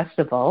Ukulele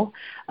Festival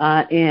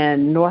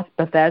in North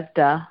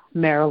Bethesda,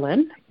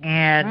 Maryland.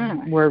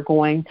 And we're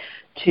going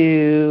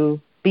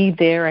to be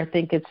there, I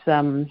think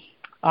it's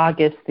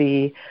August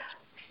the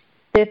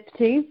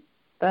 15th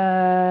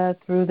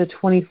through the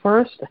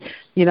 21st.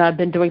 You know, I've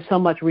been doing so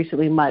much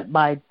recently,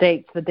 the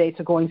dates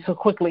are going so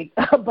quickly,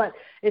 but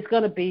it's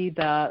going to be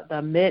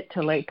the mid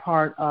to late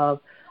part of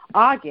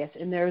August,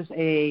 and there's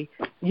a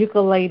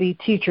ukulele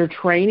teacher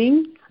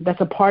training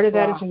that's a part of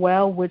that as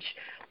well, which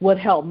would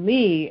help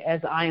me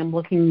as I am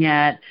looking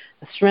at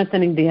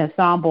strengthening the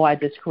ensemble I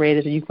just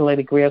created, the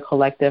Ukulele Griot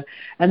Collective.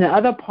 And the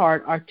other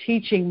part are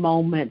teaching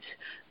moments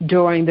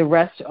during the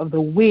rest of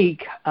the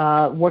week,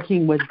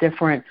 working with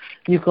different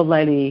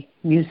ukulele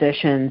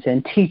musicians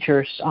and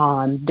teachers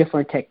on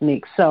different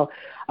techniques. So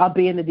I'll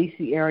be in the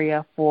D.C.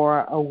 area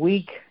for a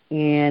week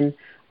and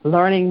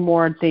learning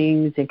more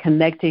things and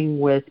connecting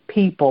with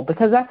people,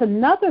 because that's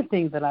another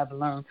thing that I've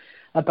learned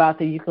about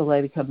the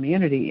ukulele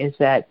community is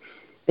that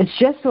it's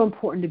just so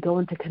important to go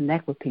and to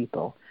connect with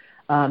people,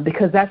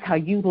 because that's how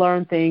you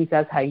learn things,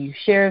 that's how you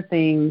share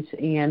things,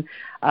 and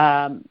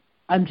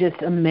I'm just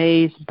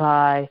amazed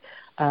by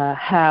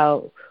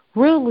how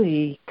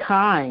really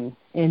kind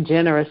and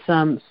generous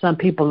some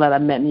people that I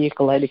met in the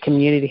ukulele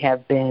community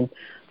have been.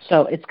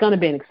 So it's going to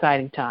be an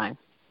exciting time.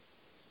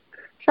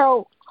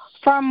 So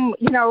from,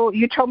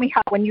 you told me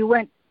how when you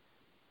went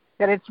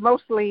that it's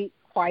mostly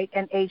white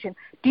and Asian.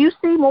 Do you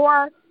see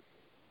more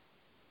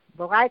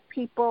Black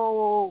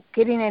people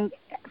getting in,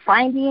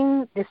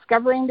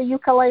 discovering the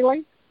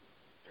ukulele?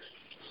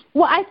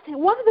 Well,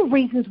 one of the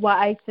reasons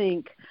why I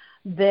think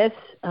this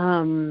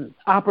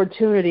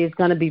opportunity is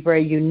going to be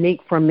very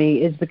unique for me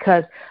is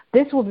because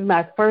this will be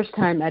my first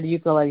time at a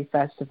ukulele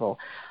festival.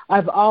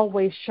 I've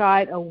always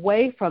shied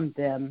away from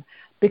them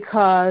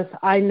because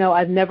I know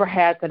I've never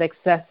had that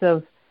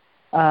excessive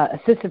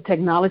assistive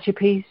technology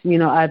piece.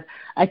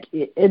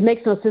 It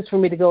makes no sense for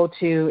me to go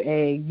to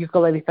a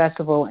ukulele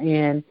festival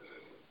and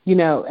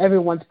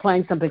everyone's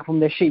playing something from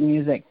their sheet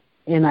music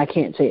and I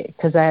can't see it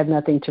because I have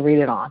nothing to read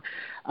it on.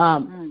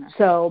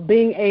 So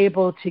being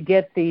able to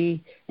get the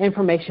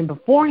information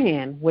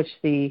beforehand, which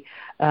the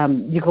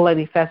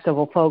Ukulele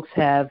Festival folks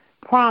have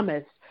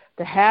promised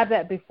to have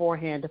that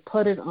beforehand, to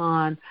put it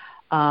on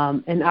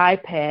an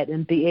iPad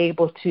and be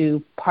able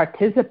to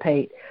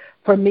participate,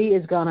 for me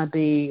is going to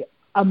be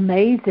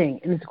amazing,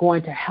 and it's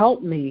going to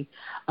help me,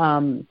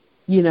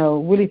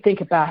 really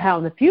think about how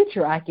in the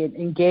future I can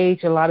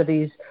engage a lot of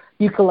these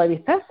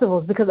ukulele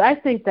festivals, because I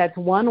think that's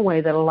one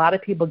way that a lot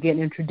of people get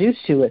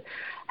introduced to it.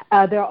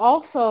 There are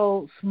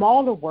also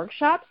smaller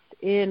workshops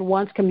in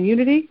one's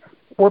community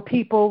where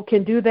people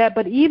can do that,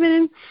 but even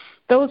in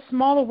those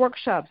smaller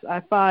workshops, I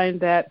find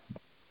that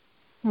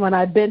when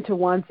I've been to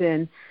ones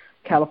in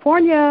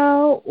California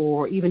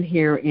or even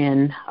here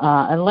in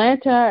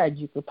Atlanta at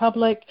Duke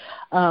Republic,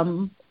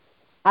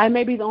 I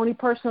may be the only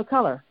person of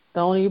color.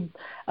 There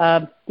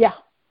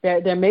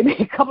may be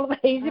a couple of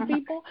Asian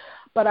people,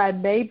 but I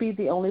may be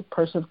the only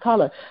person of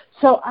color.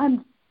 So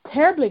I'm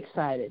terribly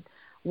excited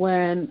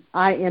when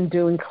I am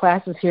doing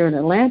classes here in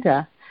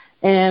Atlanta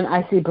and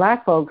I see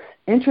Black folks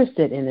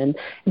interested in it.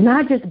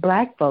 Not just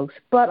Black folks,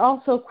 but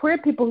also queer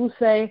people who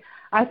say,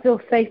 I feel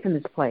safe in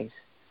this place.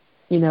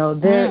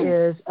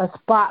 There is a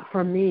spot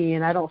for me,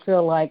 and I don't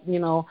feel like,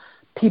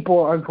 people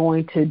are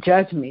going to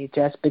judge me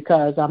just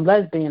because I'm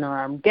lesbian or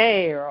I'm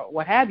gay or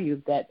what have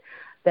you, that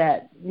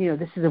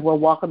this is a real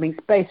welcoming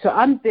space. So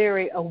I'm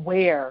very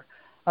aware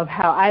of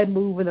how I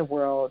move in the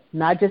world,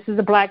 not just as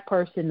a Black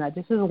person, not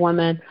just as a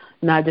woman,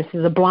 not just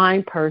as a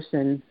blind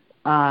person,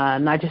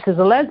 not just as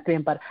a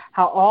lesbian, but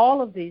how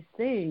all of these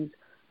things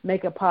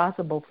make it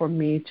possible for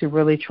me to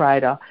really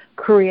try to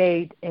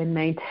create and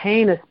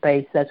maintain a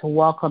space that's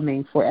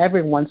welcoming for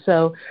everyone.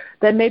 So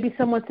that maybe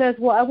someone says,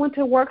 well, I went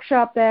to a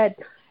workshop that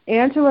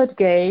Angela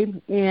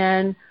gave,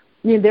 and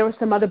there were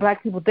some other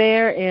Black people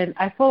there, and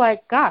I feel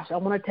like, gosh, I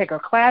want to take her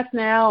class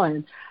now,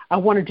 and I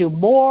want to do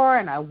more,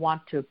 and I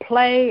want to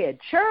play at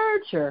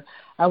church, or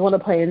I want to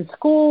play in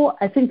school.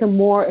 I think the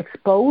more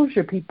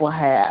exposure people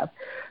have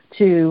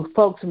to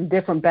folks from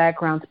different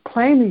backgrounds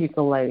playing the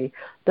ukulele,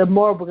 the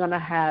more we're going to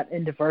have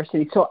in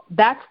diversity. So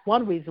that's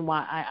one reason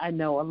why I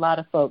know a lot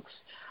of folks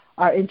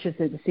are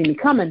interested to see me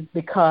coming,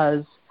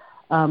 because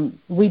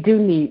we do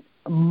need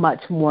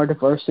much more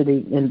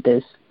diversity in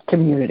this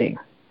community.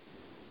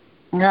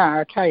 Yeah,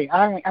 I'll tell you.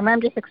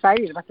 I'm just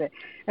excited about that.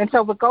 And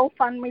so the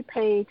GoFundMe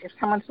page, if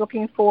someone's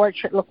looking for it,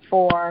 should look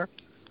for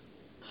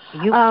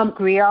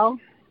Griot.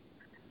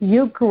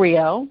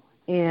 Griot.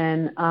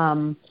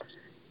 And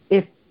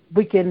if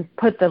we can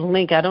put the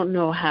link, I don't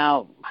know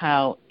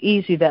how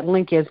easy that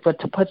link is, but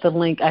to put the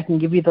link, I can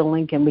give you the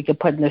link and we can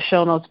put it in the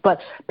show notes.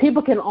 But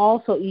people can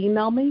also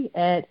email me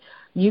at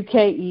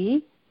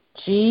UKEGRIOT,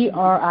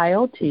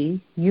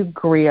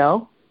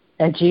 Griot,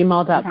 at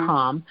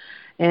gmail.com.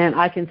 And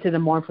I can send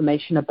them more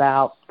information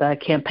about the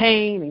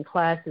campaign and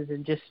classes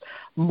and just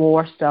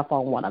more stuff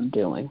on what I'm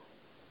doing.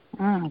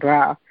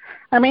 Wow.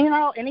 I mean,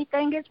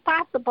 anything is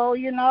possible,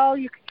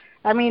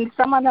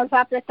 someone else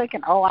out there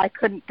thinking, I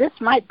couldn't, this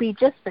might be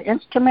just the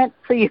instrument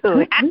for you.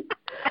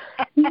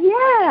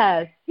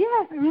 Yes.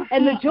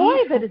 And the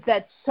joy of it is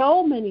that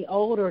so many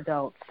older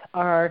adults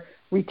are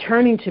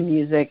returning to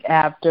music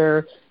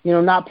after,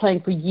 not playing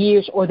for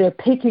years, or they're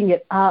picking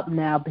it up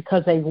now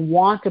because they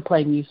want to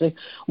play music.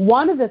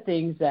 One of the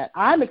things that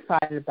I'm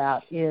excited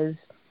about is,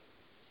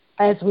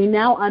 as we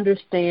now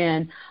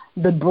understand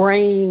the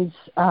brain's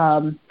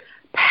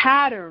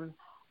pattern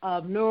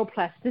of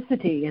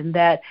neuroplasticity, and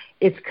that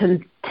it's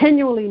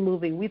continually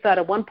moving. We thought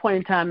at one point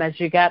in time, as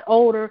you got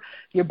older,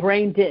 your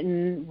brain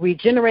didn't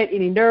regenerate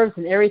any nerves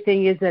and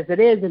everything is as it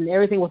is, and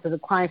everything was a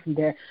decline from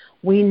there.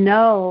 We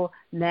know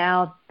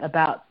now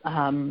about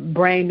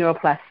brain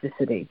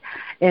neuroplasticity,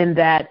 and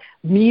that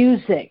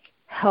music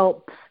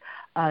helps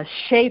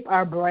shape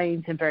our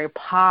brains in very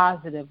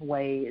positive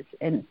ways.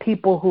 And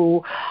people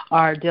who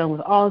are dealing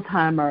with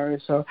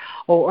Alzheimer's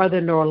or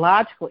other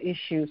neurological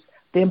issues,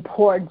 the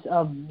importance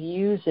of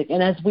music.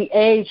 And as we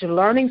age,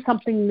 learning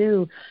something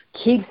new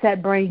keeps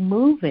that brain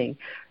moving.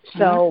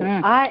 So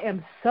I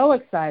am so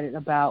excited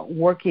about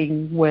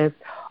working with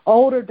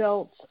older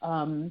adults,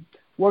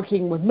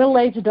 working with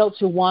middle-aged adults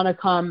who want to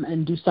come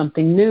and do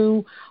something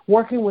new,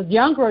 working with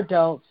younger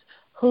adults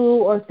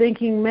who are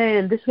thinking,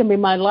 man, this is going to be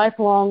my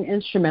lifelong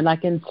instrument. I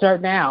can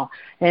start now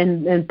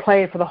and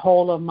play it for the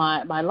whole of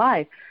my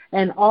life.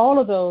 And all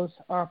of those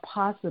are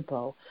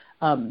possible.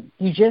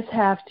 You just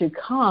have to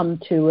come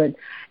to it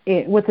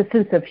with a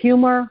sense of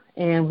humor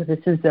and with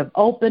a sense of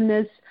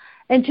openness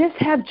and just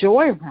have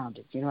joy around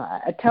it. You know,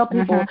 I tell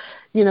people,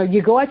 you know,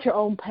 you go at your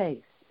own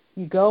pace.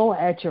 You go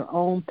at your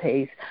own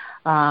pace.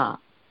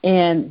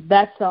 And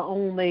that's the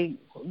only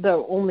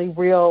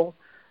real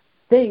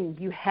thing.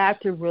 You have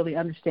to really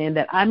understand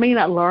that I may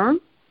not learn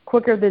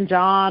quicker than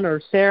John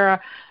or Sarah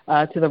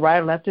to the right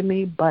or left of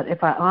me, but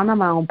if I honor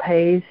my own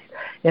pace,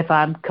 if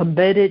I'm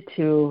committed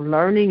to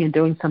learning and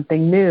doing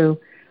something new,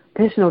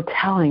 there's no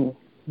telling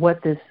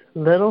what this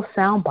little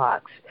sound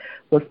box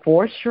with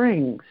 4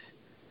 strings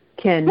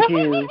can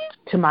do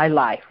to my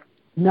life.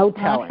 No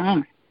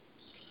telling.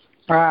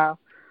 Wow.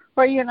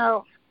 Well, you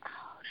know,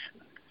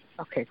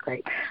 okay,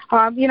 great.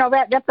 You know,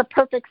 that's a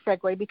perfect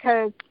segue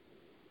because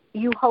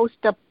you host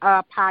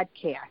a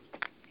podcast,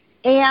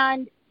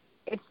 and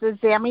it's the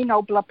ZAMI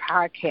NOBLA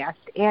Podcast,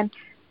 and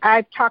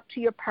I've talked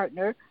to your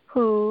partner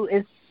who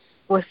is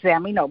with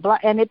ZAMI NOBLA,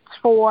 and it's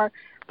for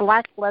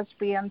Black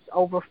lesbians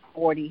over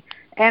 40.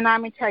 And I'm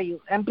going to tell you,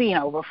 and being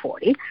over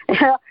 40,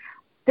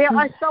 there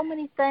are so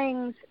many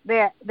things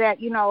that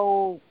you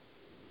know,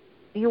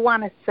 you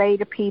want to say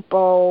to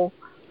people.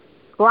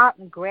 Go out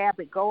and grab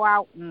it. Go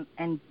out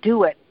and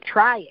do it.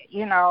 Try it,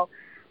 you know.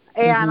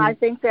 And I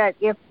think that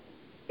if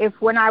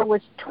when I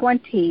was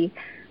 20,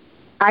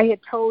 I had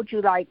told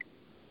you, like,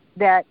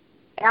 that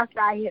after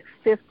I hit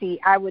 50,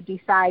 I would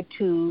decide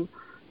to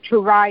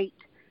write,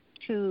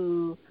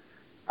 to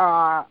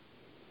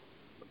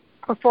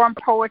perform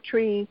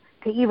poetry,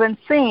 to even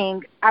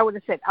sing, I would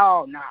have said,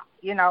 oh, no,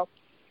 you know.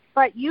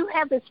 But you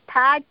have this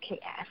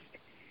podcast,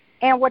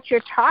 and what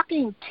you're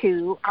talking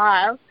to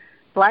are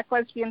Black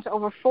lesbians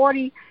over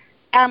 40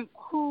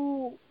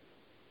 who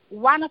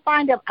want to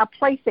find a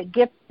place that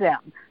gets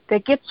them,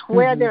 that gets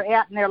where they're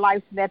at in their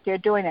lives and that they're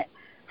doing it.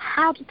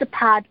 How did the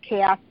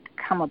podcast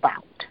come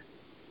about?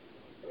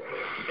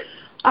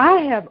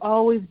 I have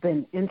always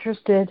been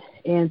interested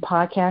in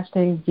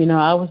podcasting. You know,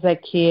 I was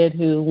that kid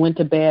who went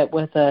to bed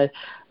with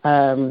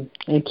and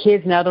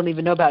kids now don't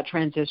even know about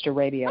transistor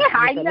radio.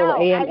 I know. Little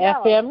AM,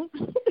 FM.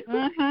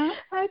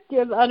 I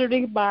get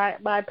underneath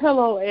my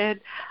pillow, and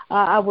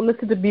I would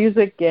listen to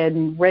music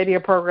and radio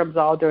programs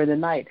all during the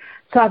night.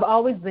 So I've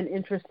always been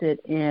interested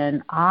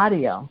in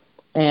audio.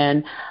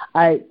 And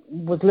I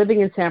was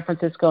living in San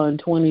Francisco in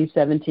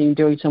 2017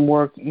 doing some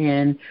work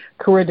in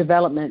career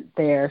development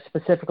there,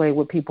 specifically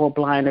with people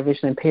blind or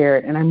visually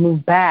impaired. And I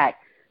moved back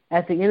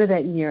at the end of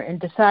that year and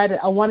decided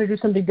I want to do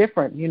something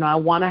different. You know, I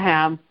want to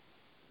have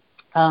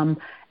an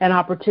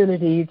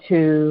opportunity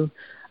to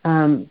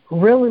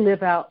really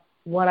live out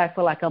what I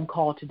feel like I'm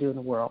called to do in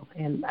the world.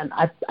 And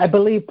I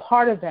believe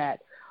part of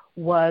that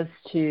was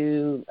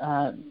to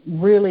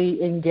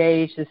really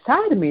engage the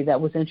side of me that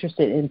was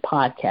interested in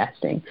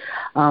podcasting.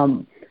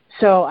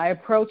 So I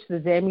approached the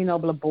ZAMI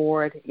NOBLA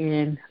board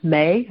in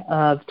May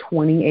of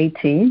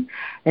 2018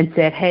 and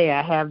said, hey,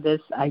 I have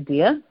this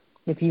idea.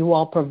 If you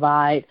all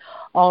provide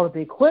all of the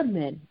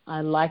equipment,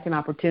 I'd like an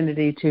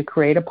opportunity to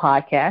create a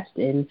podcast,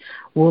 and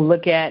we'll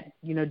look at,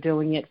 you know,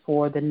 doing it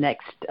for the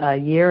next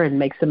year and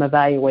make some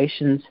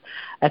evaluations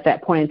at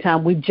that point in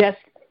time. We just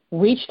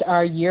reached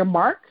our year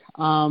mark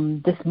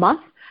this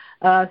month,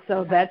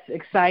 so that's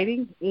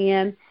exciting.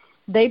 And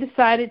they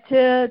decided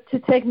to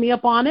take me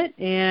up on it,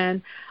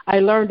 and I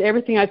learned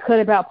everything I could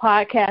about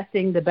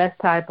podcasting, the best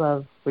type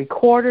of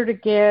recorder to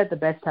get, the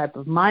best type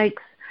of mics,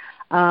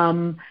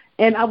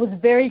 and I was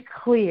very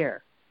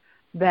clear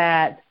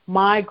that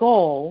my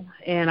goal,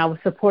 and I was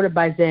supported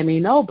by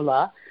ZAMI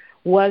NOBLA,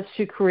 was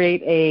to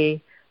create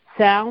a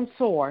sound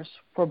source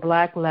for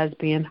Black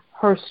lesbian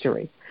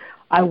history.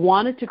 I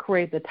wanted to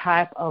create the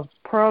type of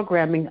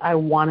programming I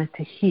wanted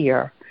to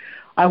hear.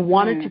 I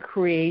wanted to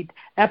create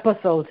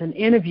episodes and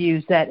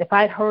interviews that if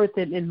I'd heard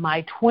them in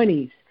my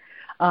 20s,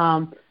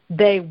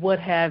 they would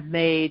have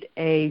made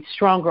a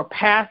stronger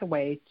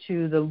pathway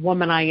to the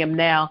woman I am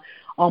now,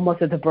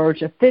 almost at the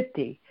verge of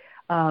 50.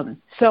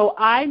 So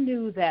I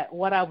knew that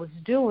what I was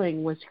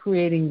doing was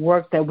creating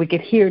work that we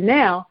could hear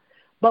now,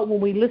 But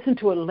when we listen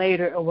to it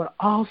later, it will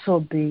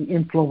also be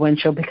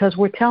influential because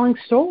we're telling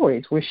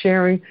stories. We're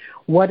sharing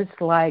what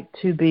it's like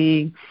to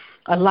be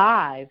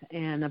alive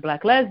and a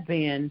Black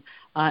lesbian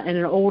and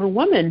an older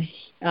woman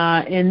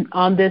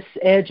on this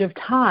edge of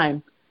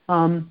time.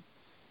 And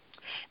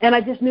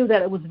I just knew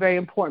that it was very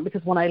important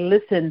because when I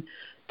listened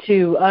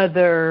to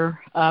other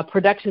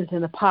productions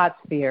in the pod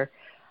sphere,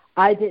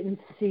 I didn't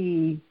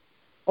see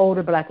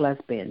older Black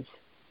lesbians.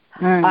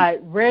 I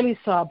rarely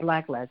saw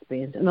Black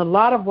lesbians, and a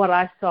lot of what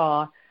I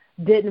saw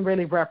didn't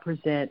really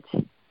represent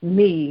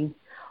me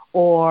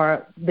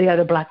or the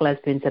other Black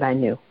lesbians that I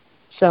knew.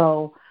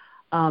 So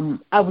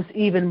I was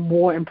even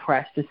more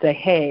impressed to say,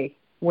 hey,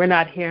 we're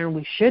not here and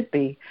we should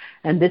be,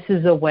 and this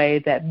is a way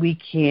that we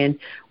can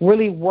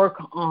really work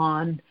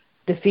on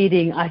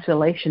defeating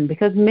isolation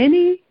because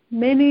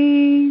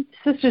many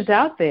sisters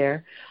out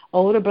there,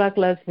 older Black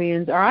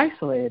lesbians, are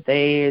isolated.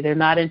 They're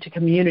not into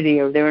community,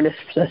 or they're in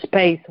a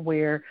space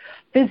where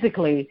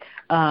physically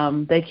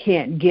they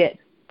can't get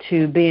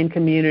to be in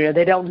community, or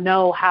they don't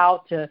know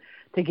how to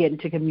get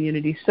into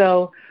community.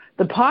 So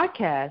the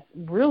podcast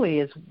really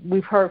is,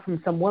 we've heard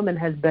from some women,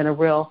 has been a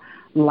real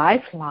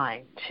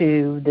lifeline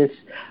to this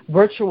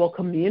virtual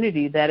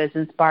community that has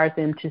inspired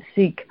them to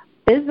seek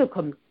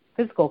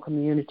physical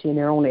community in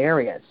their own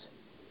areas.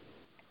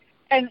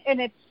 And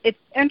it's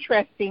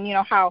interesting, you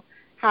know,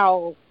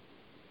 how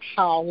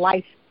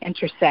life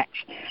intersects.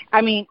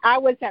 I mean, I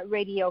was that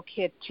radio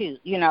kid too.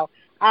 You know,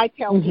 I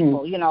tell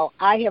people, you know,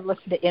 I have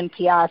listened to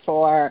NPR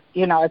for,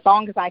 you know, as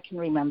long as I can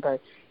remember,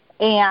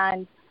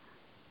 and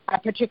I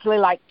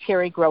particularly like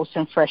Terry Gross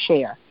and Fresh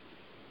Air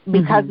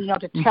because, you know,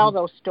 to tell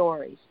those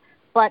stories.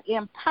 But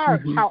in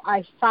part, how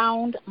I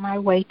found my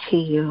way to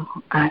you,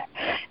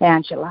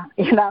 Angela,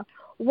 you know,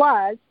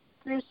 was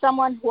through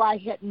someone who I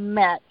had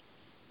met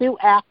through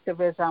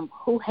activism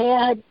who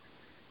had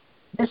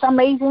this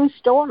amazing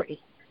story.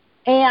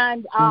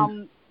 And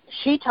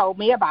she told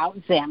me about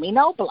ZAMI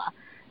NOBLA.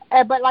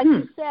 But like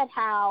you said,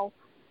 how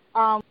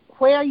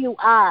where you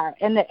are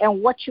and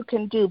what you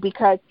can do,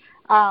 because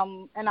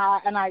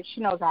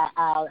she knows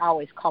I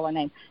always call her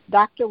name,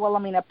 Dr.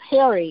 Wilhelmina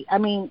Perry. I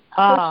mean,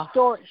 her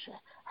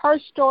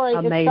story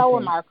amazing. Is so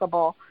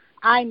remarkable.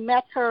 I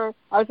met her.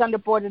 I was on the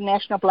board of the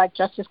National Black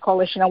Justice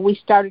Coalition, and we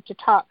started to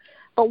talk.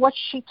 But what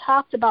she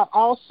talked about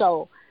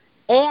also,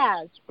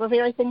 as the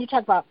very thing you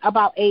talked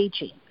about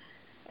aging,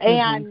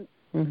 and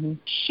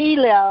she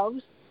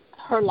lives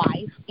her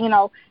life, you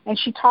know, and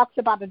she talks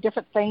about the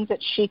different things that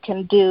she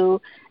can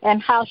do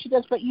and how she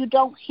does, but you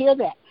don't hear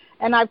that.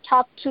 And I've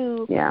talked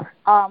to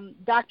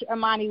Dr.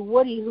 Imani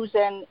Woody, who's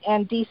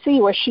in D.C.,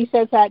 where she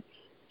says that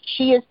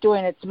she is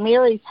doing it's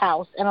Mary's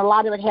House, and a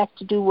lot of it has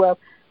to do with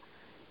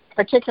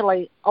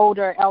particularly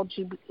older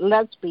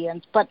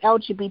lesbians, but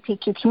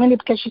LGBTQ community,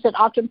 because she said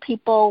often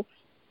people,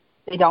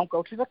 they don't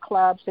go to the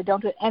clubs,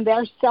 and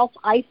they're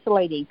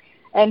self-isolating.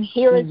 And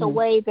here is a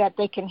way that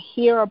they can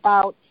hear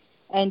about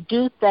and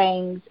do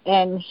things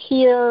and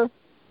hear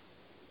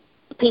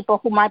people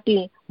who might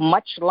be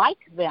much like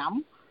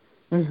them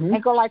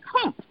and go like,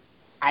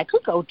 I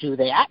could go do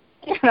that,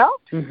 you know?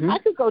 I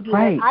could go do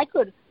that.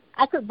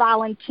 I could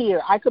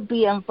volunteer. I could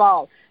be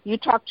involved. You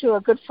talk to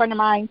a good friend of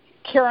mine,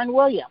 Karen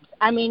Williams.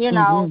 I mean, you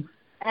know,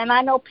 and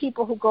I know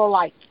people who go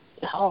like,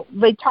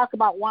 they talk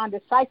about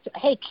Wanda Sykes.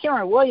 Hey,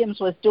 Karen Williams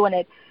was doing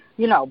it,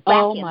 you know,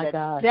 back in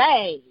the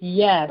day.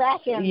 Yes.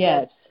 Back in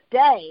the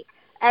day.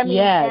 I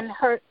mean,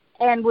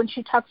 and when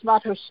she talks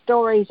about her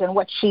stories and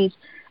what she's,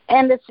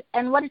 and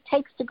what it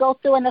takes to go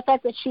through, and the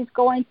fact that she's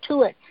going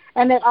to it,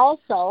 and that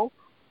also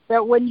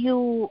that when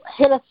you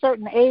hit a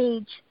certain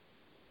age,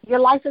 your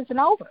life isn't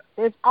over.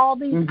 There's all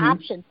these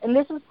options, and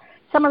this is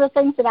some of the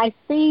things that I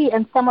see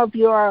in some of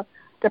the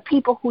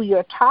people who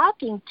you're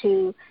talking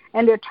to,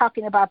 and they're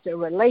talking about their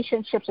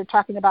relationships, they're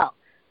talking about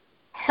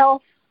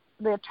health,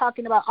 they're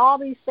talking about all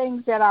these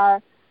things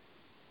that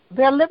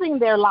they're living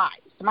their lives.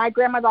 My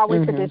grandmother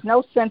always said there's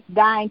no sense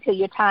dying till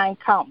your time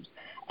comes.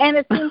 And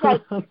it seems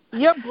like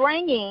you're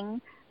bringing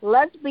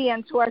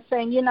lesbians who are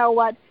saying, you know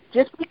what,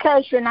 just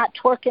because you're not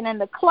twerking in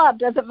the club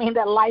doesn't mean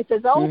that life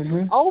is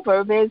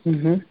over. There's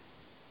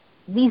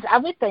these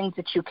other things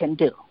that you can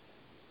do.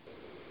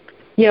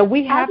 Yeah,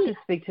 we have to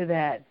speak to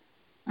that.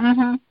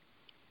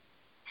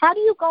 How do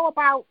you go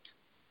about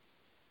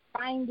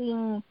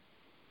finding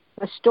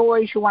the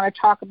stories you want to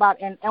talk about,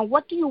 and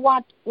what do you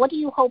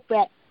hope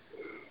that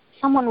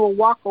someone will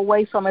walk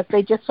away from if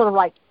they just sort of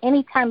like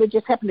anytime they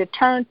just happen to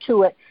turn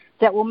to it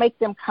that will make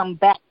them come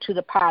back to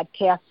the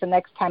podcast the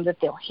next time that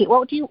they'll hear?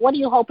 What are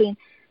you hoping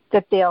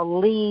that they'll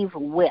leave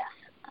with?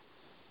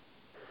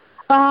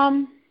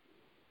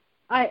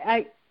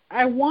 I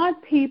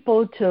want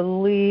people to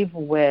leave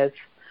with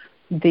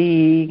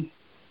the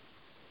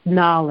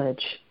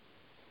knowledge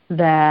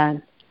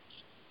that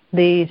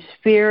these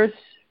fierce,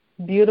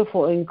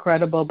 beautiful,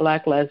 incredible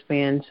Black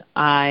lesbians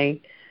I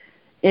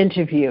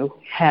interview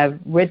have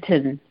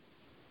written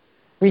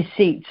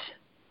receipts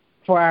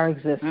for our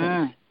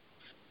existence.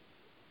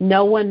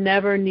 No one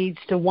never needs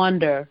to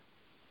wonder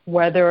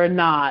whether or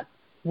not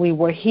we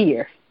were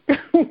here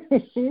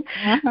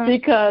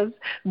because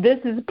this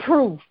is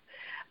proof.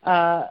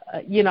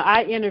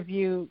 I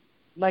interviewed,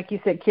 like you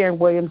said, Karen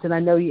Williams, and I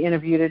know you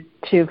interviewed it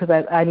too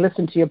because I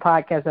listened to your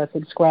podcast. I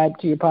subscribed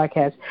to your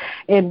podcast.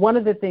 And one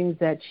of the things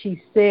that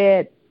she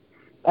said,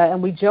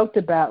 and we joked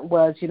about,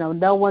 was,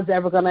 no one's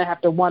ever going to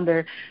have to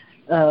wonder,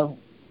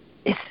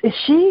 is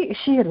she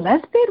a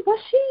lesbian? Was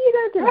she?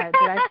 Did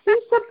I see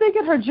something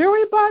in her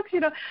jewelry box?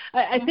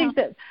 I think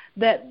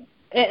that,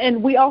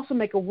 and we also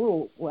make a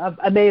rule.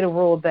 I made a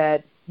rule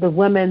that the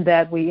women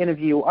that we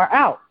interview are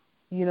out.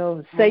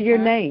 Say your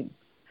name.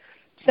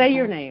 Say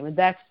your name. And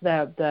that's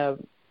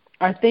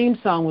our theme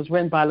song was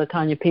written by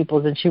LaTanya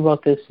Peoples, and she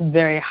wrote this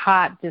very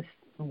hot, just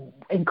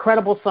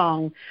incredible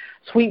song,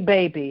 Sweet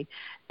Baby.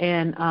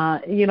 And,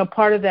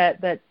 part of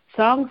that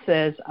song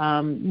says,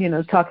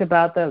 talk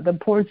about the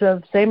importance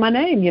of say my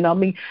name,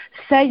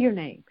 say your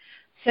name,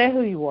 say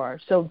who you are.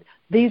 So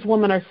these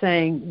women are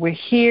saying, we're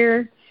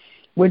here,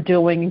 we're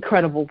doing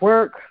incredible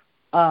work.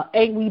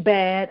 Ain't we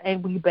bad,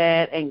 ain't we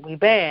bad, ain't we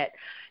bad,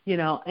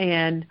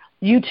 and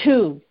you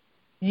too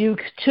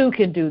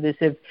can do this.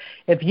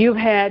 If you've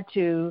had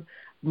to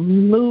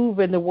move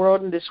in the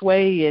world in this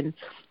way and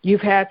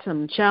you've had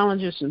some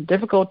challenges, some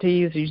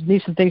difficulties, you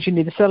need some things you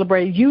need to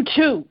celebrate, you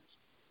too.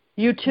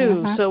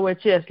 So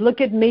it's just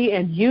look at me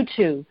and you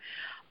too.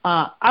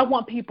 I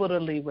want people to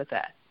leave with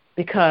that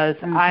because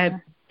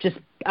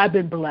I've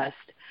been blessed.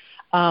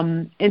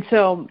 And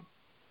so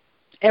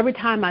every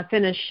time I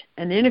finish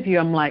an interview,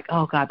 I'm like,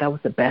 oh God, that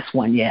was the best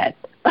one yet.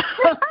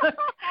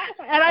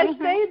 And I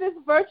say this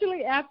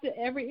virtually after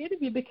every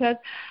interview because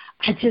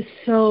I get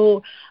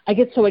so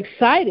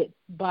excited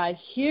by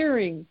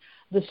hearing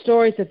the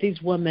stories that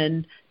these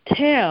women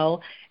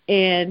tell,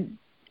 and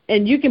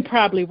you can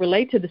probably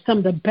relate to some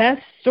of the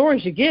best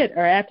stories you get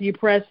are after you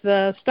press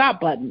the stop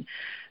button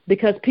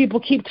because people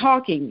keep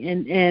talking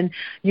and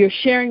you're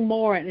sharing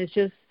more, and it's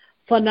just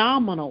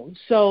phenomenal.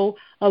 So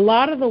a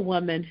lot of the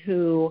women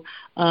who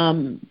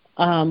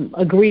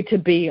agreed to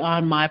be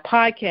on my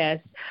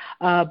podcast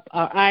are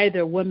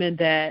either women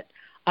that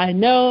I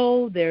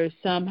know, they're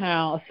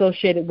somehow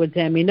associated with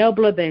ZAMI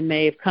NOBLA. They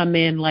may have come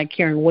in like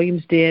Karen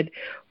Williams did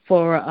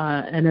for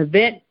an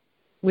event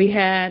we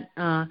had.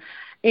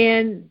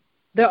 And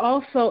they're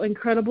also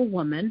incredible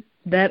women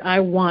that I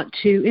want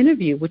to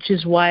interview, which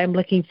is why I'm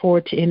looking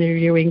forward to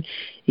interviewing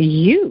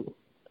you,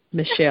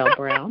 Michelle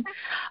Brown,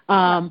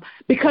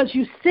 because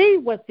you see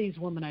what these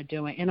women are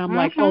doing, and I'm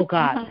like, oh,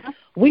 God,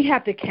 we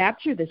have to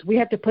capture this. We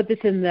have to put this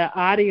in the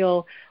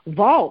audio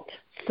vault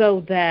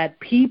so that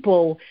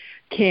people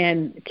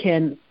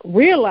can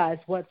realize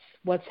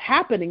what's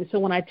happening. So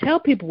when I tell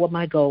people what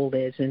my goal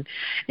is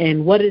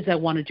and what it is I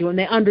want to do, and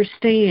they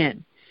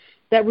understand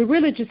that we're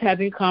really just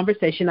having a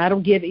conversation. I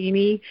don't give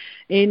any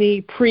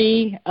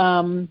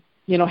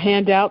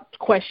handout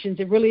questions.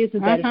 It really isn't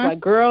that. It's like,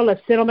 girl,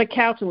 let's sit on the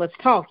couch and let's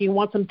talk. You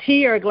want some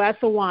tea or a glass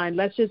of wine?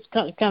 Let's just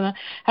kind of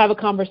have a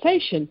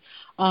conversation.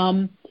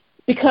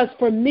 Because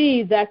for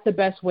me, that's the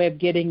best way of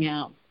getting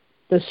out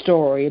the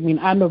story. I mean,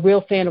 I'm a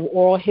real fan of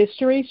oral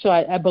history, so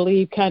I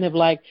believe kind of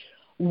like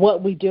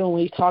what we do when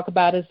we talk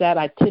about is that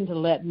I tend to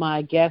let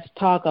my guests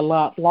talk a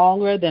lot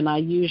longer than I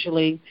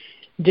usually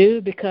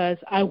do because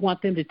I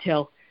want them to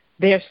tell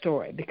their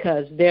story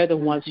because they're the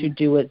ones who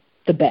do it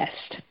the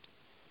best.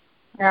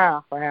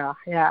 Yeah, well,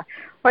 yeah.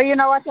 Well, you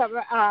know what?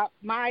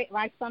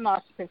 My son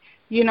also said,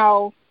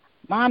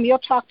 Mom, you'll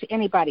talk to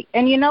anybody.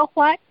 And you know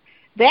what?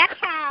 That's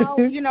how,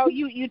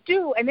 you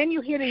do. And then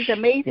you hear these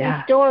amazing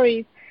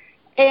stories.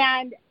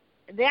 And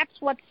that's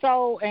what's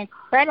so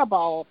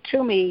incredible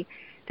to me,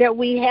 that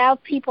we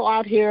have people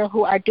out here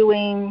who are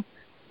doing,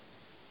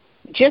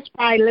 just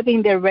by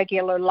living their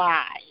regular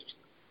lives.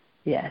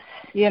 Yes.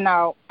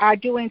 Are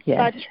doing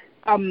such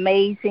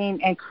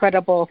amazing,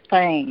 incredible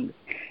things.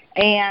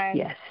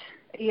 And,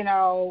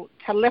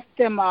 to lift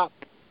them up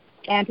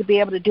and to be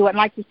able to do it. And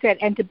like you said,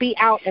 and to be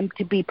out and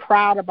to be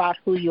proud about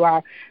who you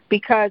are.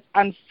 Because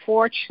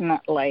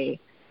unfortunately,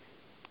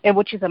 and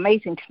which is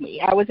amazing to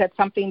me, I was at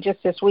something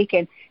just this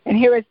weekend, and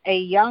here is a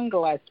young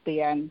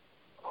lesbian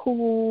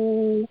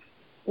who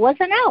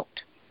wasn't out.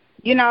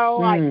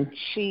 Like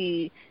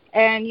she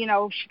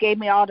gave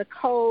me all the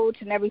codes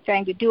and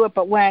everything to do it,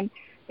 but when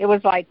it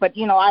was like, but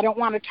I don't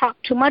want to talk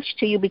too much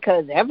to you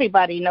because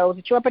everybody knows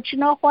that you're, but you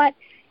know what?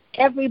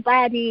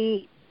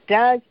 Everybody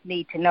does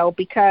need to know,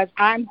 because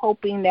I'm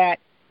hoping that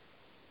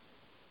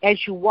as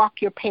you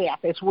walk your path,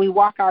 as we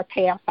walk our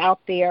path out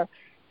there,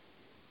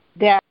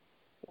 that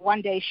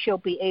one day she'll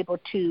be able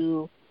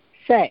to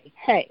say,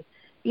 hey,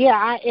 yeah,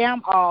 I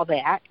am all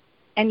that,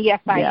 and yes,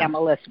 I am a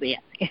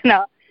lesbian,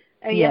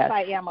 and yes,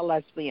 I am a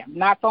lesbian,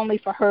 not only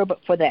for her, but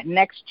for that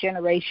next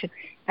generation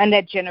and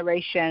that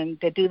generation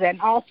to do that,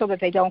 and also that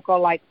they don't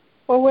go like,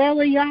 well, where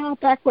were y'all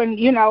back when,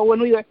 when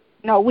we were,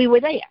 no, we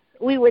were there.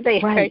 We were there,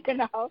 right.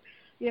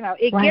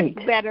 It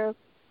gets better,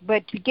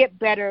 but to get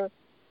better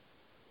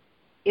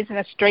isn't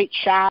a straight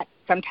shot.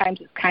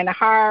 Sometimes it's kind of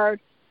hard,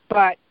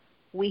 but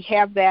we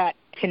have that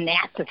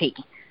tenacity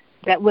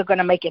that we're going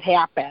to make it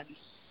happen.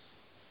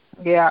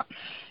 Yeah.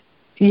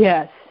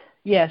 Yes.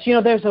 Yes,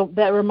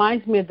 that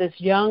reminds me of this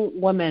young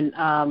woman,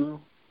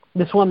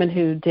 this woman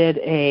who did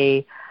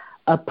a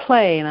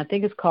play, and I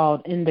think it's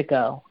called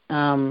Indigo,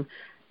 and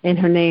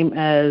her name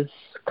is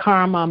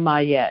Karma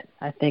Mayet.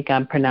 I think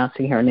I'm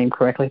pronouncing her name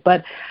correctly.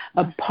 But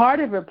a part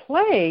of her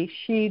play,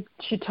 she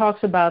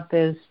talks about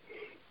this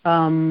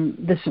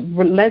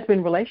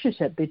lesbian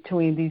relationship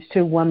between these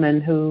two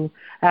women,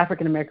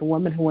 African American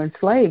women who were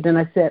enslaved. And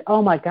I said,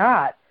 oh my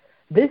God,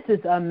 this is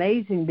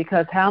amazing,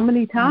 because how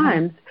many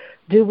times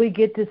do we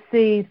get to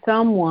see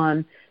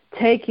someone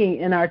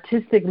taking an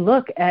artistic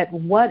look at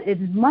what it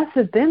must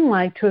have been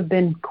like to have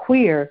been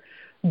queer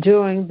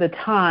during the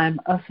time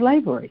of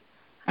slavery?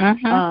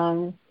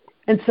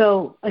 And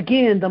so,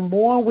 again, the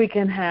more we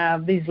can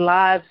have these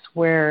lives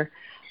where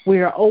we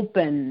are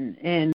open and